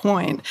at that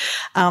point.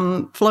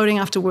 Floating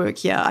after work,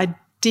 I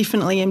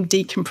definitely am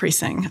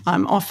decompressing.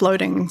 I'm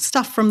offloading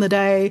stuff from the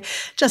day,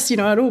 just, it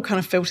all kind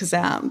of filters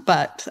out.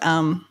 But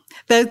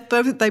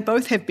they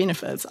both have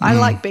benefits. I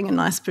like being a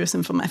nice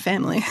person for my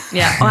family.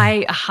 Yeah,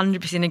 I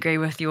 100% agree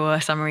with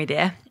your summary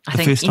there. I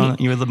think first time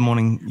you were the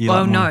morning.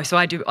 No, so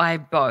I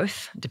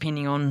both,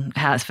 depending on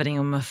how it's fitting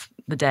on with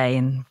the day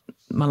and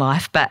my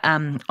life. But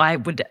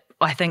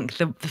I think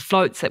the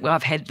floats that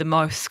I've had the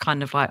most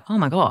kind of like, oh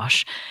my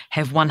gosh,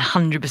 have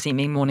 100%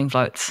 been morning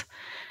floats.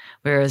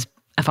 Whereas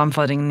if I'm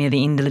floating near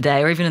the end of the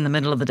day or even in the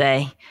middle of the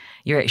day,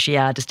 you actually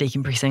are just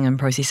decompressing and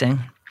processing,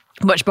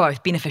 which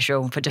both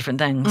beneficial for different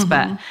things,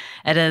 but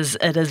it is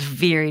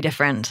very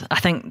different. I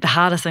think the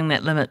hardest thing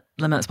that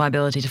limits my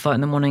ability to float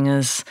in the morning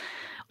is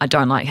I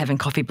don't like having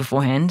coffee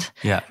beforehand.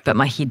 Yeah. But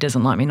my head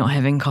doesn't like me not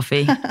having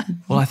coffee.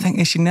 Well, I think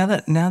actually now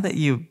that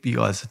you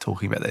guys are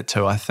talking about that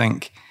too, I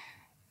think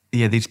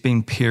there's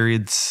been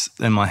periods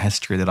in my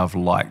history that I've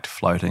liked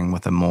floating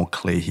with a more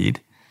clear head.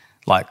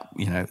 Like,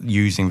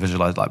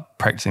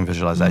 practicing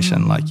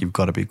visualization, like you've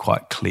got to be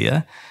quite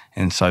clear.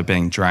 And so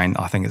being drained,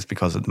 I think it's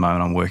because at the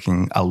moment I'm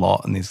working a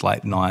lot and there's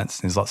late nights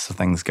and there's lots of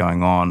things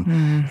going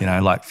on.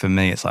 Like for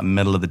me, it's like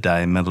middle of the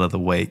day, middle of the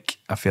week.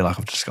 I feel like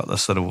I've just got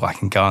this sort of, I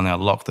can go in there,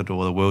 lock the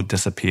door, the world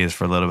disappears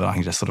for a little bit. I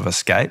can just sort of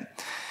escape,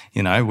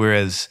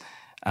 whereas,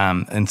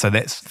 and so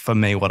that's for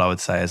me what I would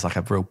say is like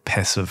a real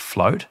passive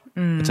float.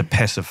 It's a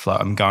passive float.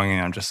 I'm going in,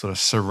 I'm just sort of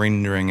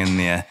surrendering in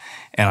there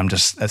and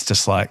it's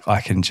just like I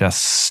can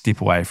just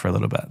step away for a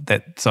little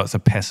bit. So it's a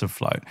passive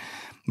float.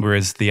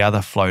 Whereas the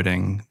other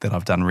floating that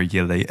I've done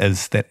regularly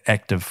is that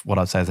active, what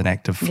I'd say is an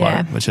active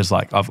float, which is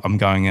like I'm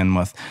going in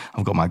with,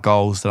 I've got my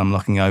goals that I'm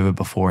looking over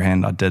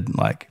beforehand. I did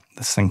like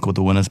this thing called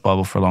the Winner's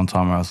Bible for a long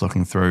time where I was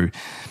looking through,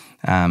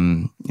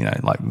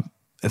 like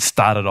it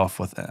started off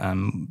with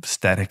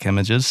static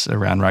images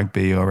around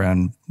rugby or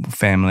around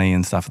family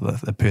and stuff,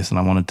 the person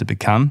I wanted to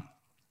become.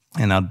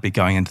 And I'd be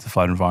going into the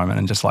float environment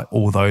and just like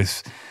all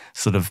those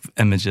sort of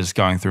images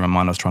going through my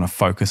mind, I was trying to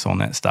focus on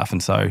that stuff.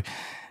 And so,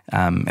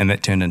 and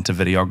that turned into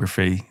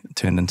videography,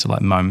 turned into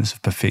like moments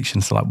of perfection.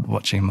 So like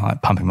watching,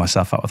 like pumping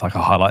myself up with like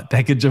a highlight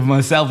package of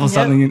myself or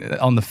something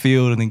on the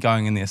field and then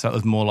going in there. So it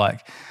was more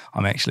like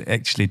I'm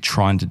actually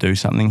trying to do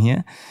something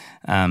here.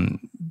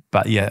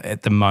 But yeah,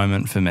 at the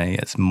moment for me,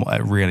 it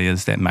really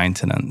is that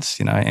maintenance,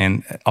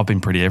 and I've been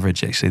pretty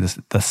average actually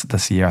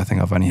this year. I think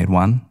I've only had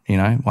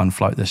one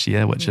float this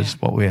year, which is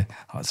what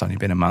it's only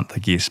been a month, I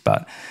guess,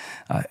 but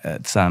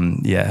it's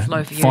finding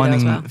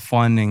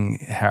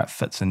how it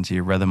fits into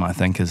your rhythm, I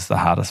think is the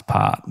hardest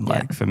part.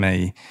 Like for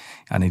me,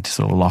 I need to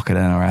sort of lock it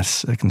in or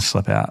else it can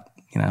slip out,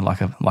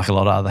 like a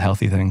lot of other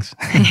healthy things.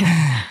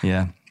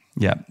 Yeah.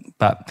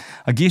 But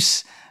I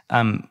guess,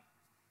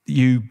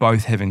 you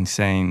both having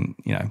seen,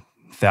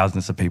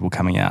 thousands of people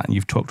coming out, and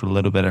you've talked a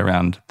little bit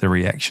around the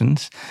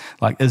reactions.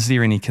 Like, is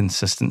there any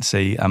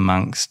consistency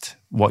amongst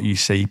what you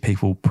see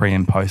people pre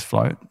and post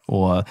float,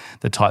 or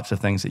the types of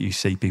things that you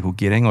see people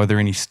getting? Or are there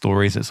any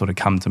stories that sort of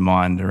come to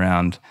mind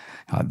around,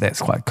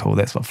 that's quite cool,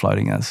 that's what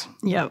floating is?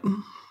 Yep,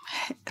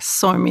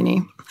 so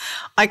many.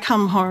 I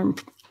come home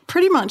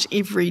pretty much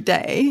every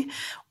day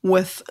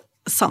with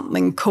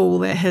something cool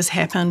that has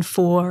happened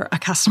for a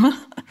customer.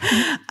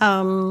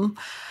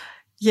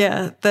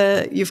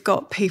 You've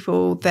got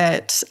people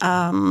that,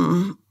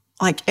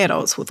 like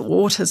adults with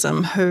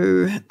autism,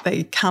 who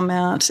they come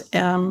out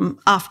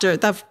after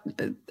they've,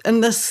 in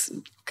this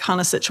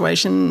kind of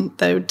situation,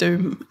 they would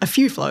do a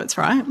few floats,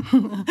 right?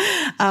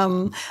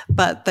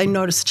 But they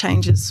notice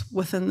changes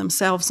within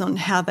themselves on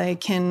how they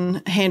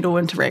can handle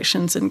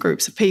interactions in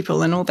groups of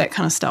people and all that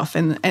kind of stuff.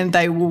 And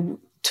they will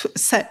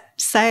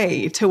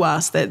say to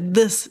us that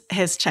this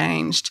has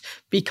changed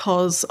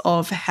because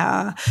of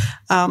how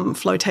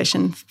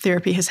flotation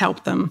therapy has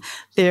helped them,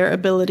 their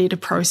ability to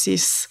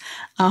process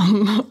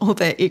all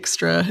that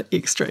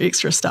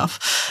extra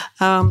stuff.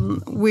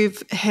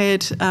 We've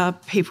had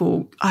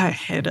people, I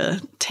had a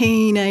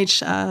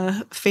teenage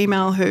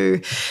female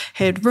who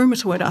had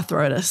rheumatoid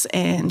arthritis,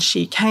 and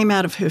she came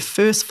out of her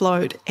first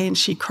float and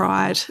she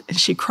cried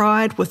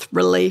with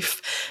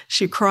relief.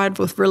 She cried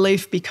with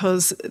relief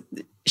because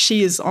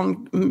she is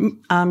on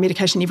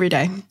medication every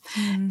day.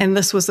 And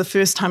this was the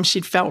first time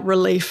she'd felt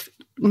relief,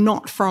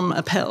 not from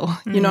a pill,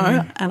 and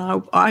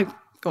I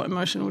got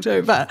emotional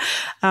too, but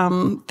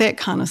that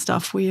kind of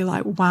stuff where you're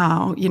like,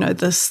 wow,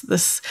 this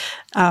there's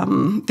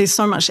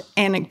so much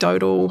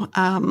anecdotal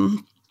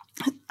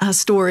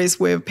stories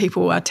where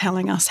people are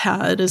telling us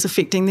how it is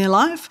affecting their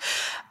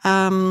life.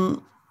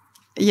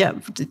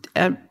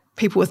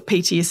 People with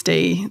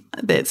PTSD,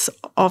 that's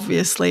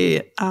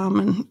obviously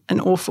an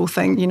awful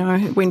thing,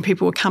 when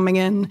people are coming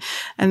in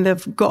and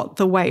they've got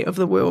the weight of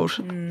the world.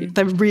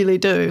 They really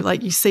do.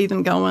 Like, you see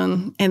them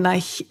going and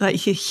they're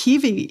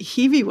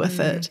heavy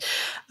with it.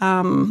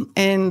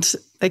 And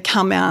they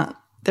come out,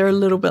 they're a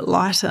little bit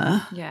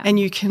lighter. Yeah. And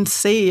you can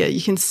see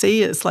it.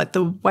 It's like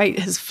the weight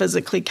has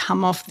physically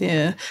come off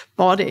their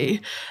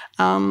body.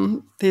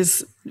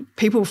 There's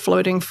people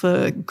floating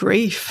for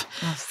grief.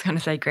 I was going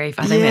to say grief.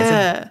 I think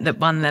that's the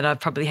one that I've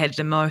probably had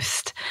the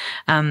most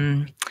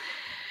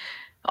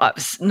I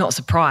was not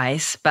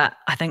surprised, but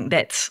I think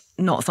that's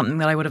not something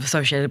that I would have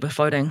associated with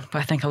floating. But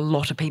I think a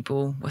lot of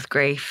people with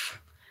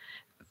grief,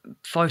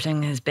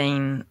 floating has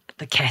been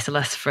the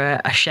catalyst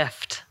for a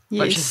shift,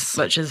 Yes.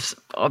 which is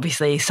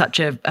obviously such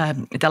a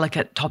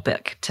delicate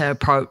topic to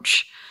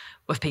approach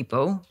with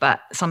people. But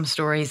some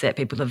stories that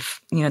people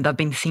have, they've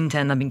been sent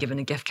in, they've been given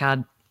a gift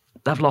card,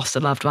 they've lost a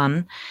loved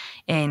one,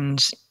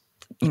 and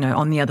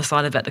on the other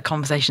side of it, the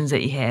conversations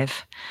that you have,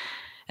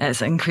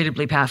 it's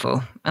incredibly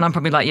powerful. And I'm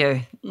probably like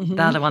you. Mm-hmm.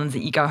 They're the ones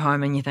that you go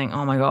home and you think,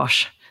 oh my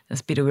gosh,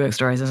 it's better work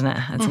stories, isn't it?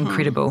 It's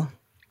incredible.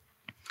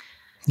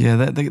 Yeah,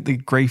 the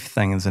grief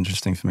thing is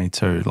interesting for me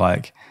too.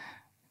 Like,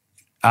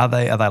 are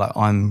they like,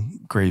 I'm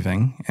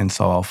grieving and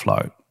so I'll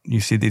float? You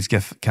see these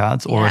gift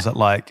cards, or is it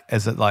like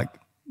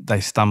they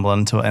stumble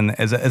into it, and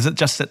is it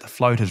just that the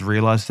float has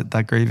realised that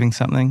they're grieving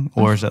something,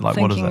 or is it like,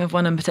 what is it? Thinking of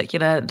one in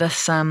particular,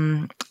 this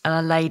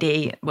a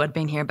lady who had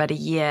been here about a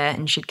year,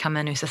 and she'd come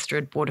in, her sister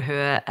had bought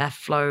her a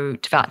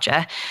float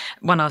voucher.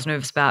 One I was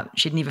nervous about,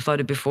 she'd never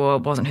floated before,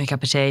 it wasn't her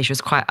cup of tea. She was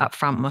quite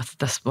upfront with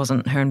this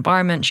wasn't her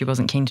environment, she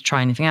wasn't keen to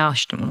try anything else,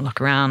 she didn't want to look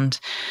around,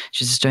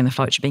 she was just doing the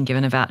float, she'd been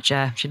given a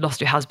voucher. She'd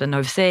lost her husband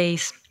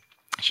overseas.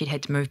 She'd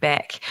had to move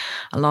back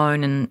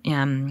alone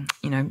and,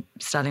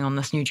 starting on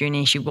this new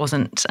journey. She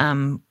wasn't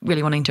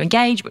really wanting to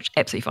engage, which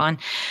absolutely fine.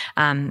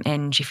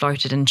 And she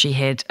floated, and she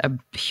had a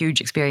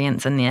huge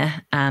experience in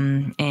there,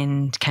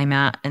 and came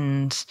out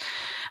and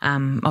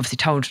obviously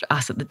told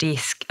us at the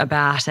desk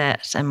about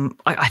it. And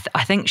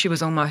I think she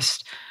was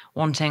almost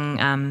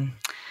wanting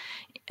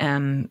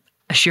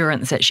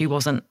assurance that she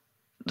wasn't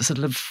sort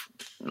of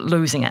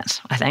losing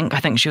it, I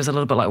think she was a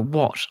little bit like,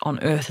 what on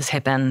earth has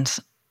happened?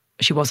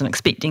 She wasn't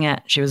expecting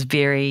it. She was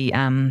very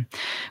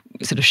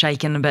sort of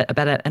shaken a bit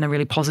about it in a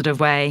really positive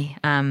way.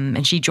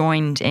 And she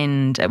joined,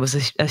 and it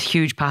was a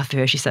huge path for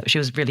her. She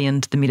was really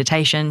into the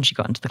meditation. She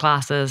got into the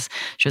classes.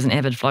 She was an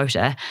avid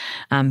floater.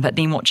 But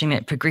then watching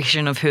that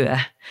progression of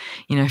her,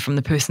 from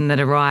the person that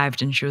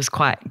arrived and she was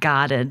quite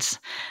guarded,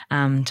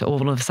 to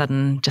all of a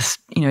sudden just,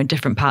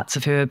 different parts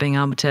of her being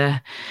able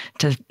to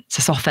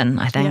soften,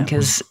 I think,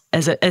 is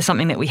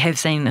something that we have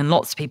seen in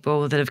lots of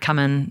people that have come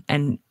in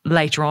and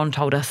later on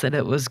told us that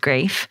it was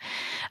grief,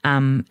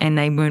 and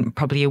they weren't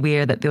probably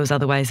aware that there was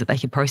other ways that they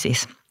could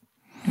process.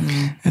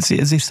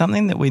 Is there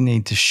something that we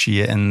need to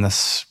share in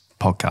this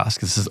podcast?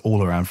 Because this is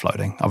all around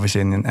floating.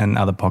 Obviously, in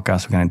other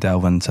podcasts, we're going to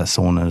delve into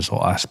saunas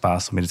or ice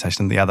baths or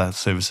meditation, the other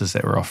services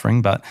that we're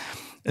offering. But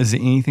is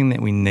there anything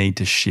that we need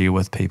to share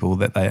with people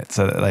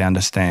so that they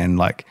understand,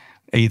 like,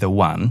 either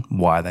one,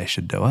 why they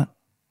should do it,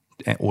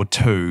 or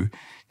two,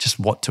 just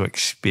what to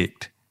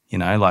expect?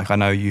 Like, I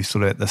know you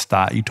sort of at the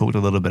start, you talked a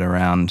little bit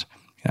around,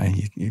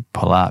 you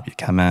pull up, you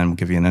come in, we'll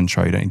give you an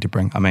intro, you don't need to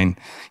bring,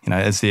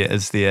 is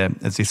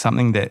there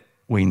something that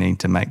we need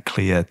to make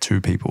clear to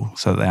people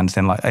so that they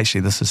understand, like,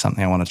 actually, this is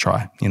something I want to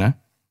try,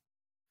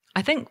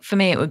 I think for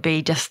me, it would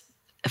be just,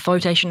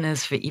 flotation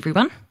is for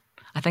everyone.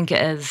 I think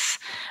it is,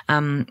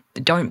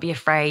 don't be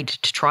afraid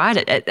to try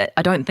it.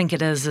 I don't think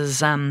it is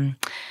as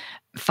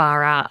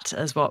far out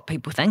as what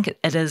people think.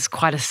 It is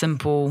quite a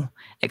simple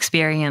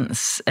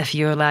experience if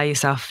you allow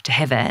yourself to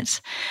have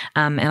it.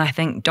 And I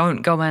think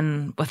don't go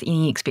in with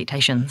any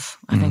expectations.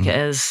 I think it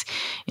is,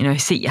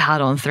 set your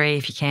heart on 3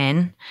 if you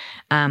can,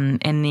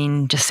 and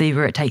then just see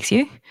where it takes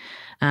you.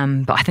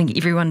 But I think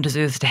everyone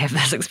deserves to have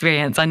this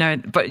experience. I know,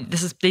 but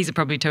these are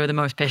probably 2 of the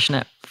most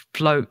passionate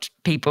float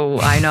people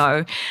I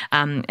know.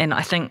 And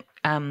I think,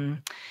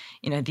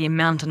 the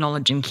amount of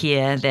knowledge and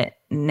care that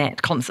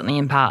Nat constantly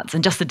imparts,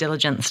 and just the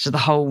diligence to the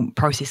whole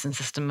process and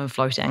system of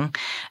floating,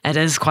 it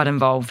is quite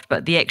involved.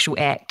 But the actual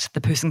act, the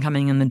person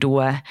coming in the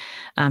door,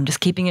 just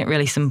keeping it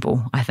really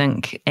simple, I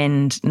think.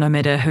 And no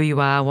matter who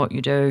you are, what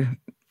you do,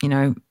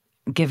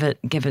 give it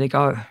a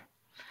go.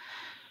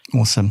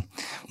 Awesome.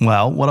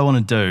 Well, what I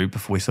want to do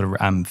before we sort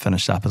of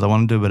finish up is I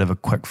want to do a bit of a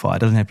quick fire. It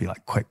doesn't have to be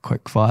like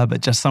quick fire, but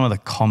just some of the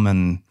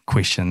common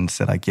questions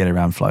that I get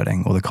around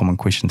floating, or the common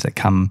questions that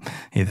come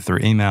either through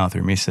email,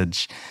 through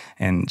message,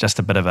 and just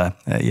a bit of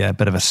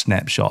a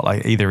snapshot.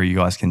 Like, either of you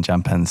guys can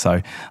jump in.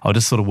 So I'll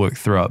just sort of work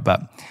through it. But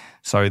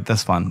so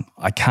this one,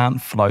 I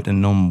can't float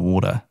in normal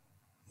water.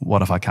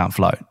 What if I can't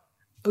float?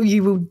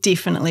 You will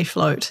definitely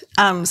float.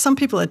 Some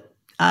people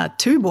are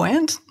too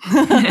buoyant,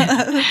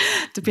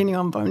 depending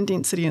on bone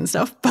density and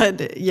stuff.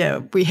 But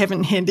we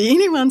haven't had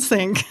anyone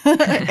sink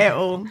at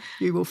all.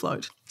 You will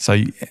float.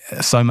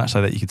 So much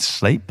so that you could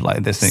sleep?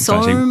 Like, that's the next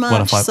so question.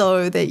 much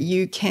so that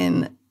you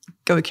can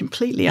go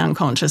completely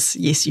unconscious.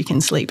 Yes, you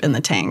can sleep in the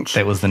tank.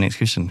 That was the next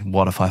question.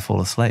 What if I fall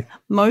asleep?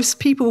 Most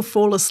people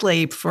fall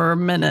asleep for a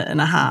minute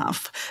and a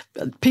half.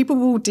 People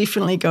will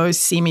definitely go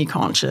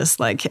semi-conscious,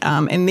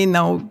 and then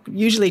they'll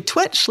usually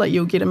twitch, like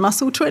you'll get a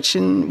muscle twitch,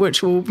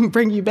 which will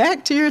bring you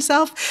back to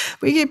yourself.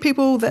 We get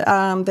people that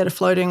are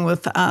floating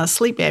with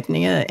sleep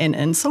apnea and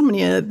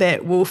insomnia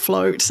that will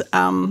float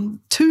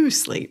to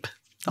sleep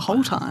the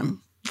whole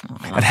time.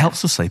 It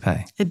helps with sleep,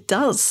 eh? It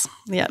does.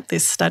 Yeah,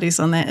 there's studies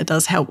on that. It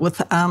does help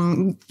with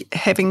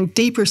having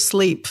deeper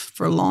sleep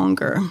for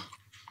longer.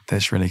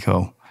 That's really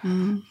cool.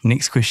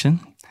 Next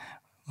question.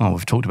 Oh,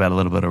 we've talked about it a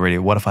little bit already.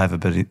 What if I have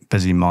a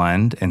busy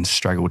mind and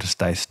struggle to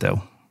stay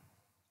still?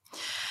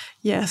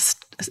 Yes,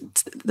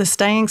 the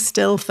staying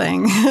still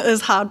thing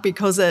is hard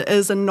because it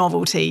is a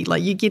novelty.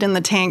 Like you get in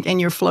the tank and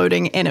you're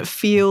floating and it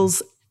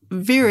feels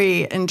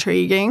very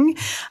intriguing,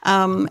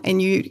 and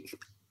you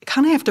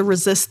kind of have to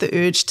resist the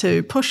urge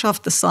to push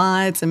off the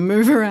sides and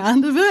move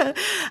around a bit.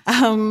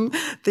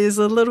 There's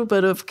a little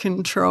bit of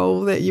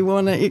control that you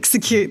want to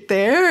execute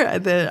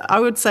there. I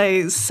would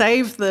say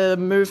save the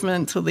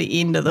movement till the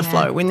end of the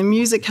float. When the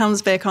music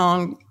comes back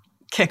on,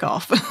 kick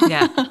off.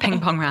 Yeah, ping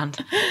pong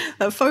round.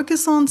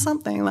 Focus on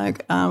something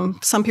like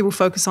some people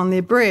focus on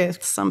their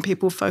breath, some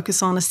people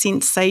focus on a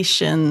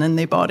sensation in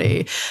their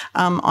body.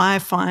 I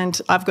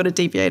find I've got a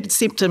deviated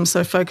septum,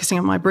 so focusing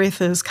on my breath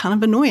is kind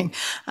of annoying.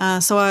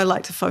 So I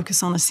like to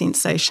focus on a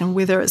sensation,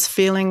 whether it's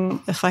feeling,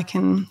 if I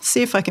can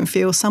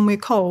feel somewhere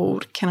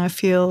cold, can I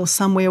feel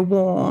somewhere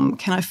warm,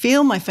 can I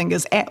feel my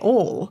fingers at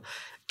all,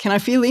 can I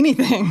feel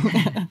anything?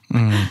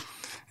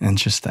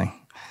 Interesting.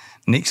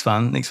 Next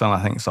one,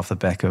 I think it's off the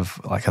back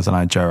of, like, as I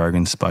know, Joe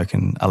Rogan's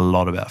spoken a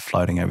lot about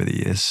floating over the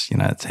years. You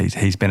know,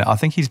 he's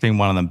been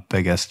one of the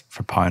biggest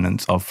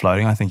proponents of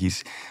floating. I think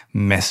he's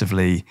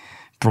massively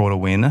brought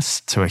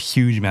awareness to a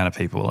huge amount of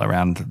people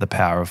around the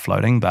power of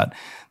floating. But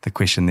the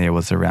question there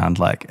was around,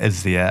 like,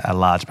 is there a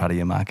large part of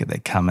your market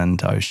that come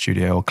into O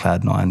Studio or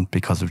Cloud9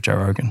 because of Joe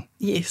Rogan?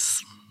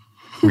 Yes.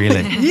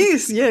 Really?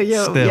 Yes, yeah.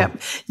 Still. Yep.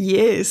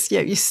 Yes, yeah.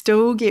 You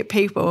still get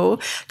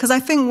people, because I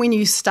think when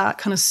you start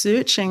kind of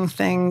searching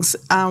things,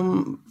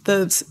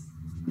 the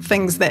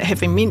things that have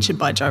been mentioned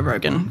by Joe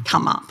Rogan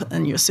come up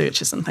in your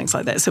searches and things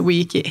like that. So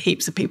we get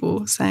heaps of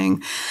people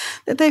saying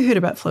that they heard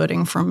about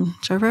floating from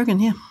Joe Rogan,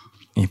 yeah.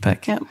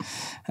 Epic. Yep.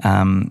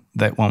 The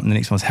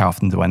next one was, how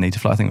often do I need to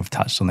float? I think we've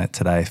touched on that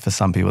today. For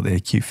some people, the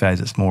acute phase,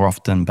 it's more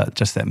often, but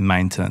just that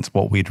maintenance,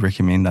 what we'd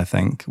recommend, I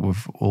think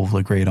we've all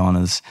agreed on,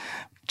 is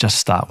just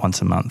start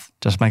once a month.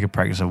 Just make a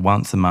practice of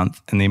once a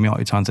month, and then might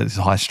be times that it's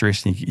high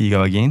stress and you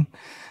go again.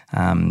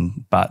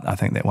 But I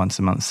think that once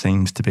a month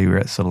seems to be where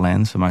it sort of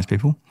lands for most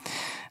people.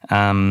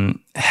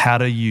 How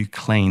do you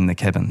clean the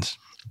cabins?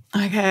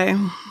 Okay,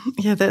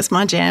 yeah, that's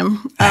my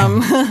jam.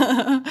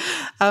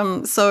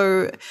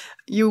 So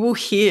you will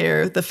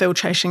hear the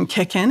filtration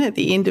kick in at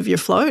the end of your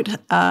float.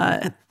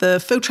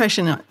 The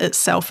filtration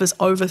itself is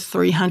over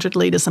 300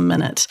 litres a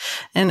minute.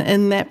 And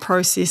in that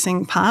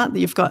processing part,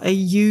 you've got a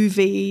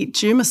UV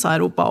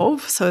germicidal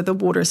bulb, so the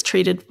water is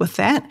treated with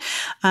that.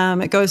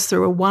 It goes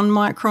through a 1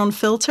 micron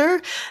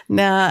filter.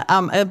 Now,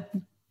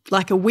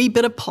 like a wee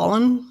bit of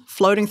pollen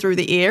floating through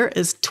the air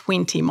is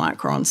 20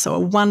 microns. So a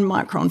 1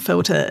 micron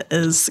filter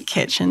is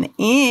catching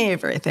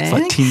everything. It's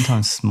like 10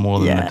 times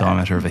smaller than the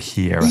diameter of a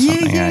hair or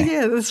something.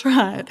 Yeah, that's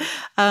right.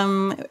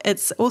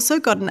 It's also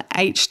got an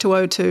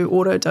H2O2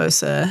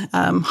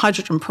 autodoser,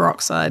 hydrogen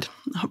peroxide.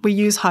 We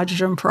use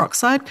hydrogen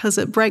peroxide because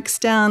it breaks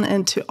down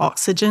into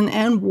oxygen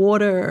and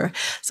water.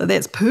 So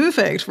that's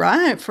perfect,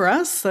 right, for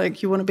us?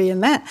 Like you want to be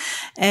in that.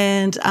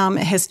 And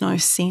it has no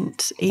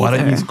scent either. Why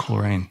don't you use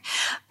chlorine?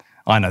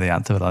 I know the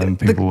answer, but I think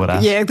people would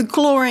ask. Yeah, the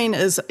chlorine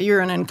is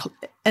you're in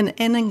an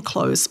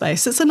enclosed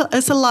space. It's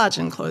a large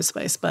enclosed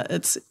space, but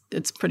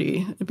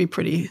it'd be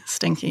pretty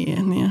stinky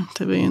in there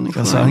to be in the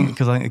chlorine.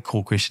 Because I think the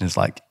core question is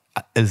like,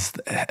 is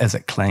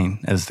it clean?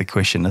 Is the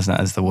question, isn't it?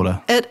 Is the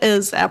water? It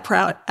is our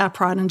pride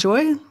and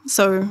joy.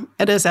 So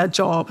it is our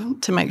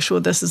job to make sure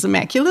this is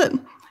immaculate.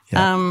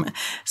 Yeah.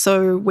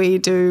 So we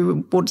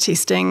do water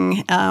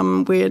testing.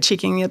 We're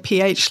checking the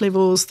pH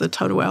levels, the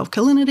total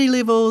alkalinity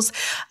levels.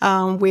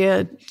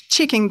 We're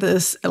checking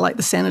this, like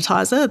the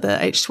sanitizer, the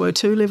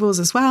H2O2 levels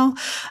as well.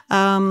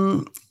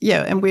 And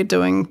we're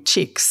doing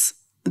checks,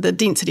 the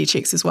density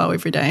checks as well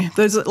every day.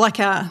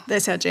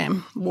 That's our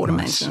jam, water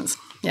maintenance.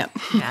 Yep.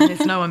 Yeah,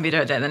 there's no one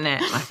better at that than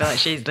Nat. I feel like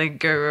she's the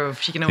guru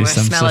of, she can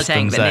almost smell a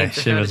tank that needs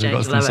to fill the tank.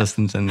 We've got some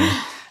systems in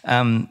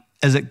there.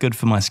 Is it good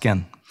for my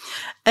skin?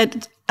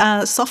 It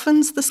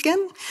softens the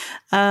skin.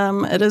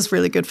 It is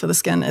really good for the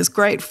skin. It's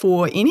great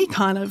for any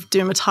kind of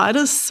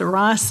dermatitis,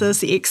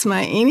 psoriasis, eczema,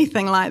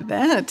 anything like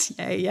that.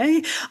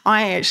 Yay.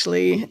 I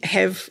actually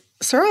have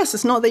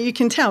psoriasis, not that you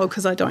can tell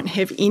because I don't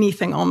have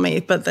anything on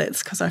me, but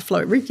that's because I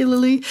float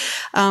regularly.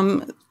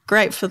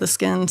 Great for the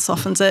skin,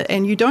 softens it,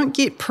 and you don't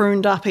get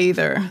pruned up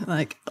either.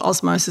 Like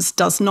osmosis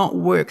does not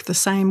work the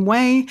same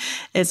way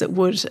as it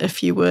would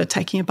if you were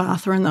taking a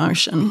bath or in the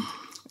ocean.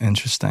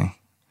 Interesting.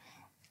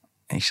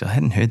 Actually, I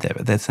hadn't heard that,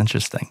 but that's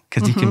interesting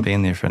because you can be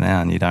in there for an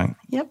hour and you don't.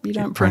 Yep, you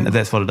don't prune.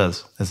 That's what it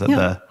is. Is it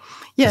the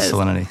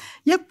salinity?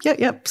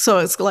 Yep. So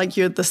it's like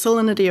the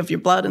salinity of your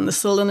blood and the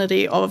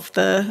salinity of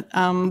the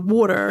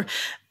water.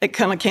 It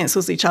kind of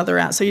cancels each other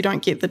out, so you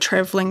don't get the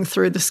travelling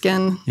through the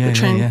skin.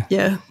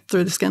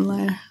 Through the skin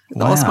layer.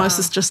 The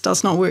osmosis just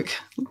does not work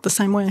the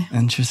same way.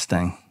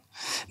 Interesting.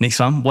 Next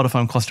one. What if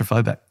I'm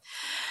claustrophobic?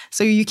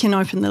 So you can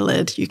open the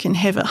lid, you can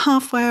have it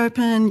halfway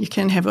open, you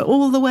can have it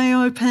all the way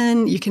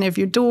open, you can have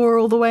your door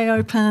all the way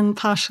open,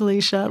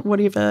 partially shut,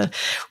 whatever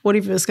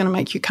is going to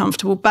make you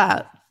comfortable.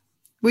 But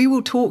we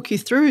will talk you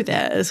through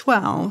that as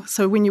well.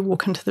 So when you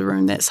walk into the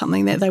room, that's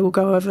something that they will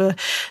go over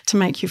to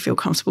make you feel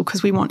comfortable,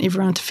 because we want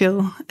everyone to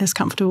feel as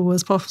comfortable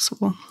as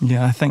possible.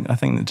 Yeah, I think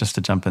that just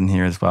to jump in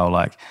here as well,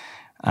 like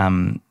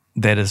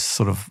that is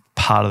sort of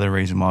part of the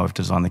reason why we've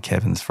designed the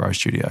cabins for our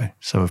studio.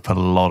 So we've put a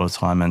lot of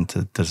time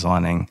into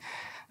designing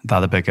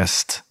the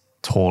biggest,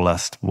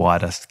 tallest,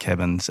 widest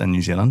cabins in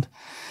New Zealand.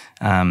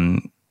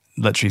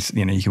 Literally,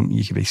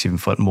 you can be 7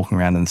 foot and walking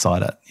around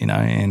inside it,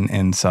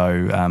 and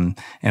so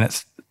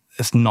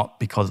it's not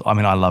because,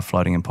 I love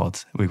floating in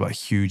pods. We've got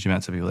huge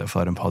amounts of people that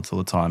float in pods all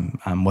the time,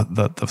 with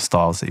the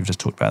styles that you've just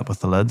talked about with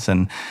the lids,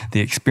 and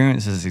the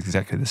experience is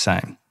exactly the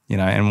same,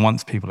 and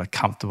once people are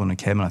comfortable in a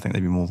cabin, I think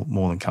they'd be more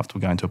than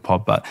comfortable going to a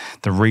pod. But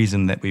the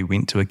reason that we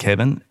went to a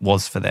cabin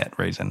was that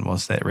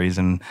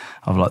reason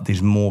of like,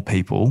 there's more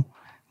people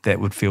that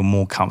would feel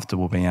more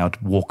comfortable being able to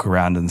walk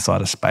around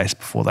inside a space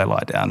before they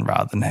lie down,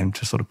 rather than having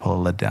to sort of pull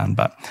a lid down.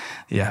 But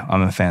yeah,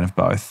 I'm a fan of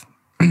both.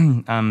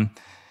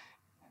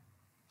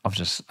 I've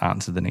just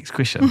answered the next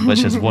question,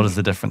 which is, what is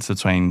the difference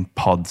between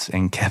pods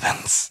and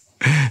cabins?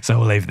 So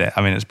we'll leave that.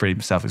 It's pretty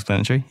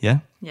self-explanatory, yeah?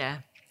 Yeah.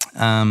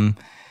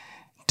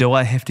 Do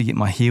I have to get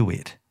my hair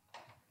wet?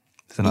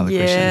 That's another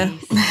question.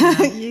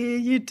 Yeah,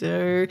 you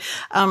do.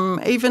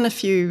 Even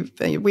if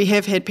we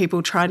have had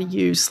people try to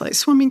use like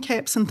swimming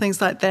caps and things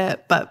like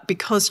that, but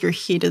because your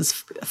head is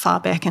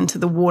far back into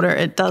the water,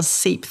 it does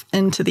seep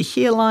into the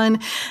hairline.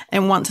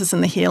 And once it's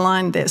in the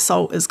hairline, that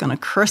salt is going to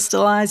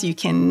crystallize. You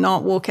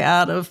cannot walk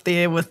out of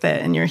there with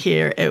that in your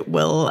hair. It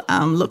will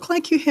look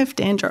like you have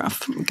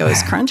dandruff. It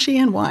goes crunchy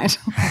and white.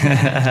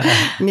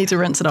 You need to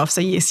rinse it off. So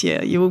yes,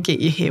 you will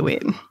get your hair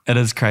wet. It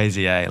is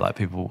crazy, eh? Like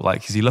people,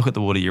 because you look at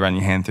the water, you run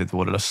your hand through the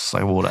water, it looks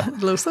like water.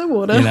 It looks like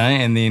water.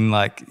 And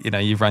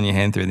then you run your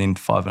hand through, and then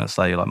 5 minutes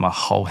later, you're like, my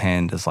whole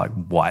hand is like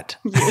white.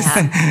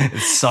 Yes.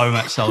 There's so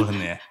much salt in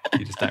there.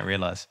 You just don't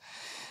realise.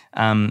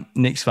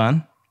 Next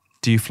one,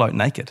 do you float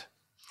naked?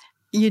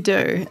 You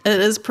do. It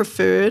is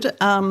preferred.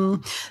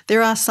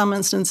 There are some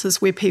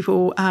instances where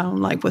people,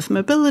 like with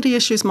mobility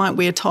issues, might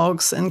wear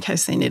togs in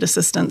case they need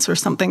assistance or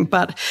something,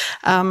 but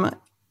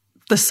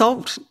the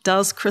salt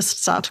does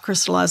start to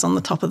crystallize on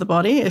the top of the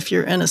body. If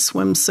you're in a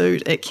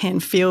swimsuit, it can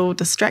feel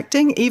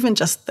distracting. Even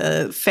just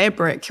the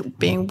fabric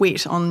being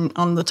wet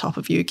on the top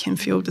of you can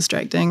feel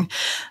distracting.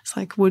 It's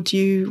like, would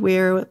you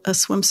wear a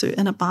swimsuit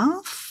in a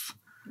bath?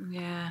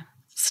 Yeah.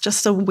 It's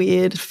just a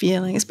weird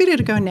feeling. It's better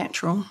to go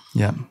natural.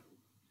 Yeah.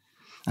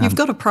 You've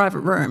got a private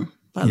room,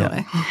 by the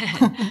way.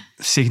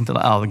 Second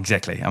to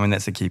exactly.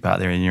 That's the key part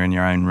there. And you're in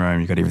your own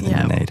room. You've got everything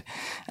you need.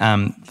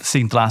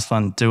 Second to last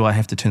one, do I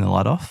have to turn the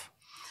light off?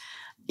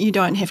 You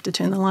don't have to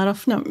turn the light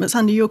off. No, it's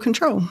under your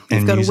control. You've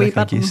and got music, a wee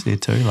button. I guess, there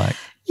too,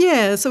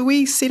 Yeah, so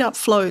we set up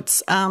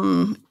floats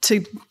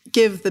to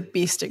give the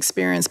best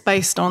experience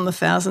based on the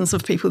thousands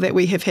of people that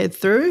we have had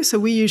through. So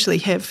we usually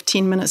have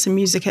 10 minutes of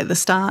music at the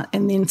start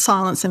and then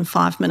silence and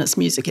 5 minutes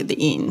music at the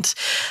end.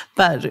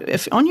 But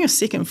if on your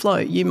second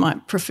float, you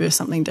might prefer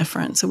something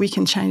different. So we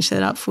can change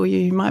that up for you.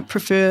 You might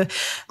prefer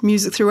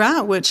music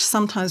throughout, which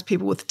sometimes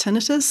people with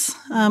tinnitus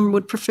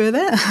would prefer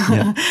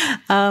that.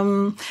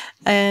 Yeah.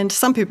 And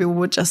some people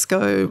would just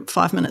go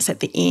 5 minutes at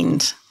the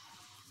end.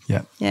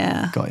 Yeah.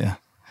 Yeah. Got you.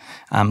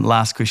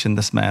 Last question,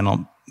 this may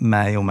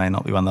or may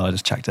not be one that I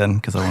just chucked in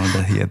because I wanted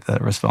to hear the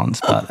response,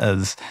 but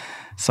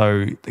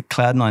so the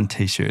Cloud9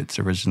 t-shirts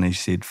originally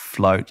said,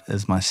 float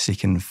is my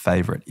second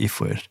favourite F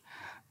word.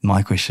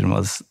 My question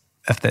was,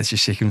 if that's your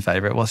second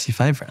favourite, what's your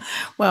favourite?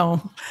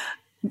 Well,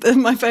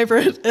 my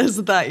favourite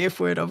is the F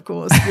word, of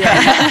course. Yeah.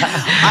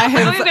 I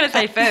thought you were going to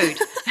say food.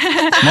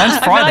 Mine's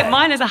Friday.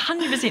 Mine is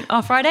 100%.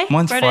 Oh, Friday?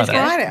 Mine's Friday.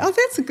 Friday. Oh,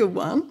 that's a good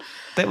one.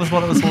 That was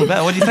what it was all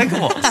about. What do you think it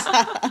was?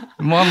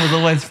 Mine was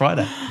always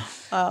Friday.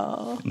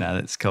 Oh. No,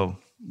 that's cool.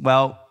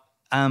 Well,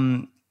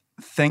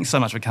 thanks so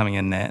much for coming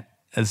in, Nat.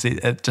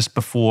 Just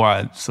before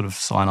I sort of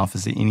sign off,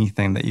 is there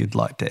anything that you'd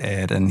like to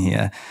add in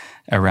here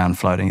around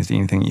floating? Is there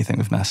anything you think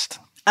we've missed?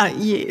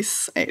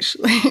 Yes,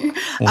 actually.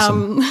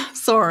 Awesome.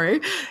 Sorry.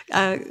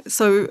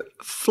 So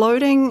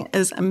floating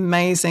is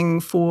amazing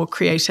for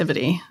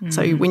creativity. Mm.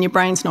 So when your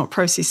brain's not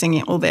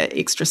processing all that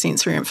extra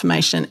sensory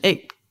information,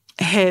 it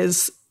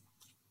has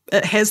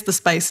the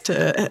space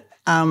to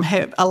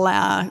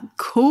allow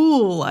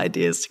cool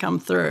ideas to come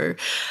through.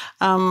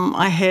 I'm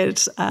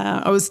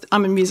a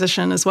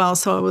musician as well,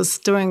 so I was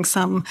doing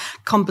some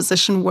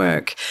composition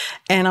work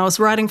and I was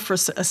writing for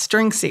a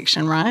string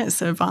section, right?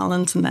 So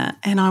violins and that,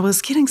 and I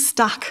was getting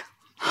stuck.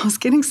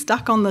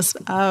 On this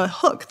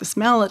hook, this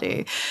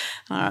melody.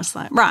 And I was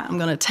like, right, I'm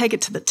going to take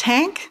it to the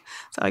tank.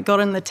 So I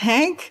got in the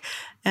tank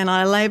and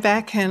I lay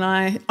back and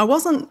I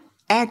wasn't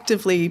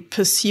actively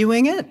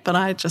pursuing it, but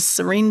I just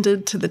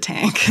surrendered to the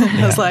tank.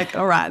 I was like,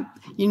 all right,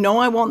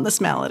 I want this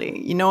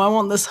melody. I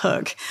want this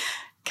hook.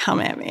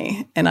 Come at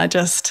me. And I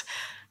just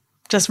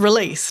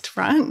released,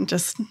 right?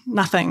 Just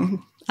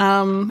nothing.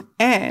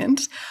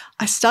 And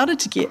I started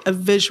to get a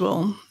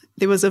visual.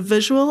 There was a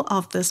visual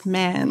of this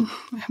man.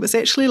 It was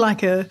actually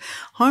like a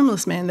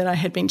homeless man that I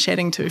had been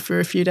chatting to for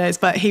a few days,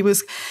 but he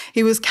was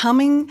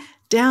coming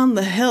down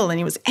the hill, and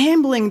he was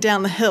ambling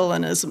down the hill,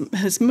 and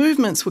his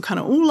movements were kind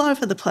of all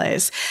over the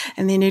place.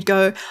 And then he'd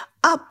go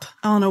up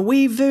on a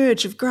wee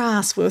verge of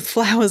grass with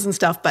flowers and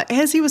stuff. But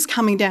as he was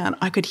coming down,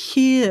 I could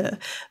hear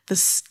the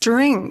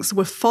strings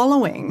were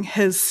following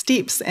his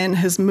steps and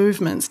his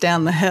movements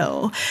down the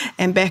hill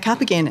and back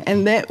up again.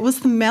 And that was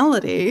the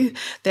melody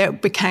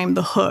that became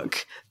the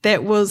hook.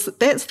 That's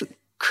the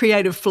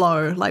creative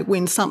flow, like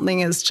when something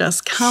is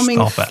just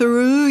coming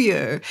through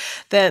you.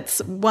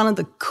 That's one of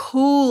the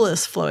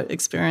coolest float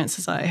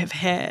experiences I have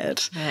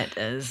had. That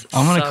is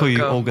I'm going to call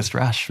you August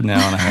Rush from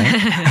now on, I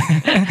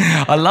think.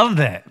 I love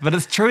that. But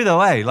it's true though,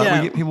 eh?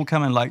 Like we get people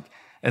come in like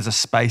as a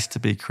space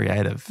to be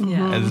creative.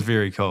 Yeah. It's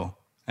very cool.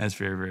 It's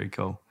very, very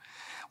cool.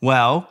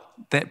 Well,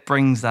 that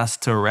brings us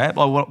to a wrap.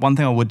 One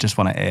thing I would just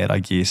want to add, I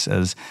guess,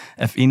 is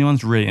if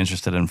anyone's really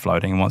interested in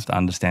floating and wants to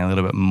understand a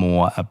little bit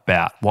more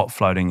about what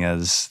floating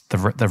is,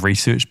 the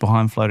research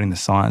behind floating, the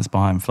science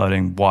behind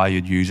floating, why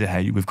you'd use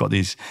it, we've got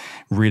these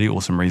really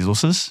awesome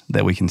resources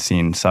that we can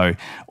send. So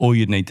all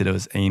you'd need to do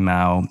is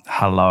email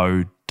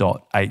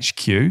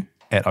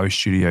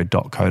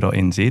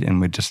hello.hq@ostudio.co.nz,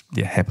 and we're just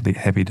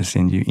happy to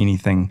send you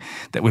anything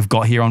that we've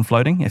got here on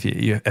floating if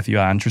you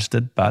are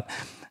interested. But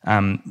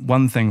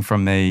one thing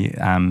from me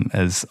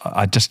is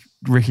I just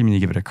recommend you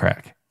give it a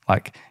crack.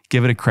 Like,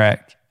 give it a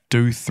crack,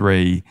 do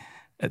 3.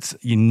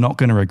 You're not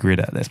going to regret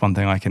it. That's one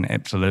thing I can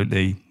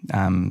absolutely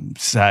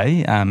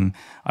say.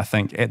 I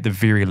think at the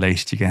very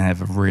least, you're going to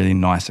have a really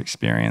nice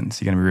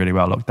experience. You're going to be really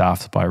well looked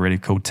after by a really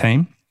cool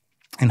team.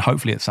 And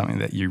hopefully it's something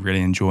that you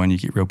really enjoy and you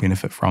get real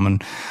benefit from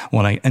and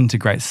want to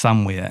integrate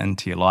somewhere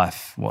into your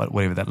life.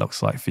 Whatever that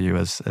looks like for you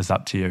is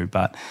up to you.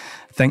 But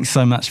thanks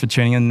so much for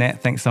tuning in,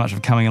 Nat. Thanks so much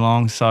for coming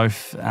along,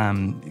 Soph.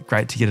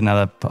 Great to get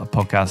another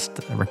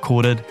podcast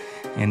recorded.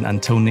 And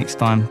until next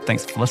time,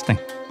 thanks for listening.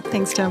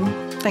 Thanks, Tim.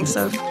 Thanks,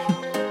 Soph.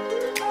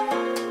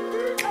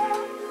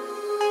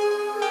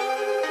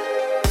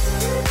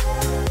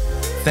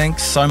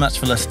 Thanks so much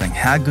for listening.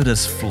 How good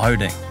is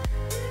floating?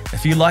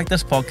 If you like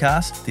this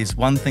podcast, there's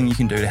one thing you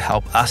can do to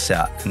help us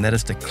out, and that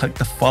is to click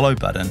the follow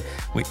button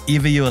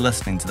wherever you are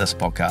listening to this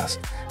podcast.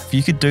 If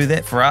you could do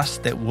that for us,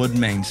 that would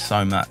mean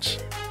so much.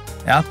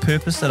 Our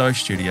purpose at O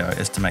Studio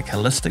is to make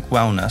holistic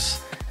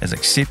wellness as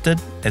accepted,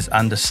 as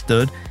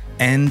understood,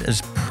 and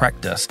as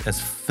practiced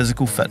as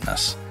physical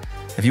fitness.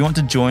 If you want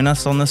to join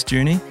us on this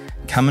journey,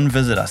 come and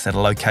visit us at a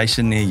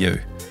location near you.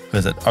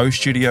 Visit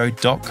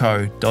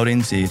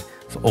ostudio.co.nz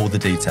for all the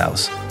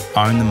details.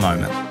 Own the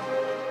moment.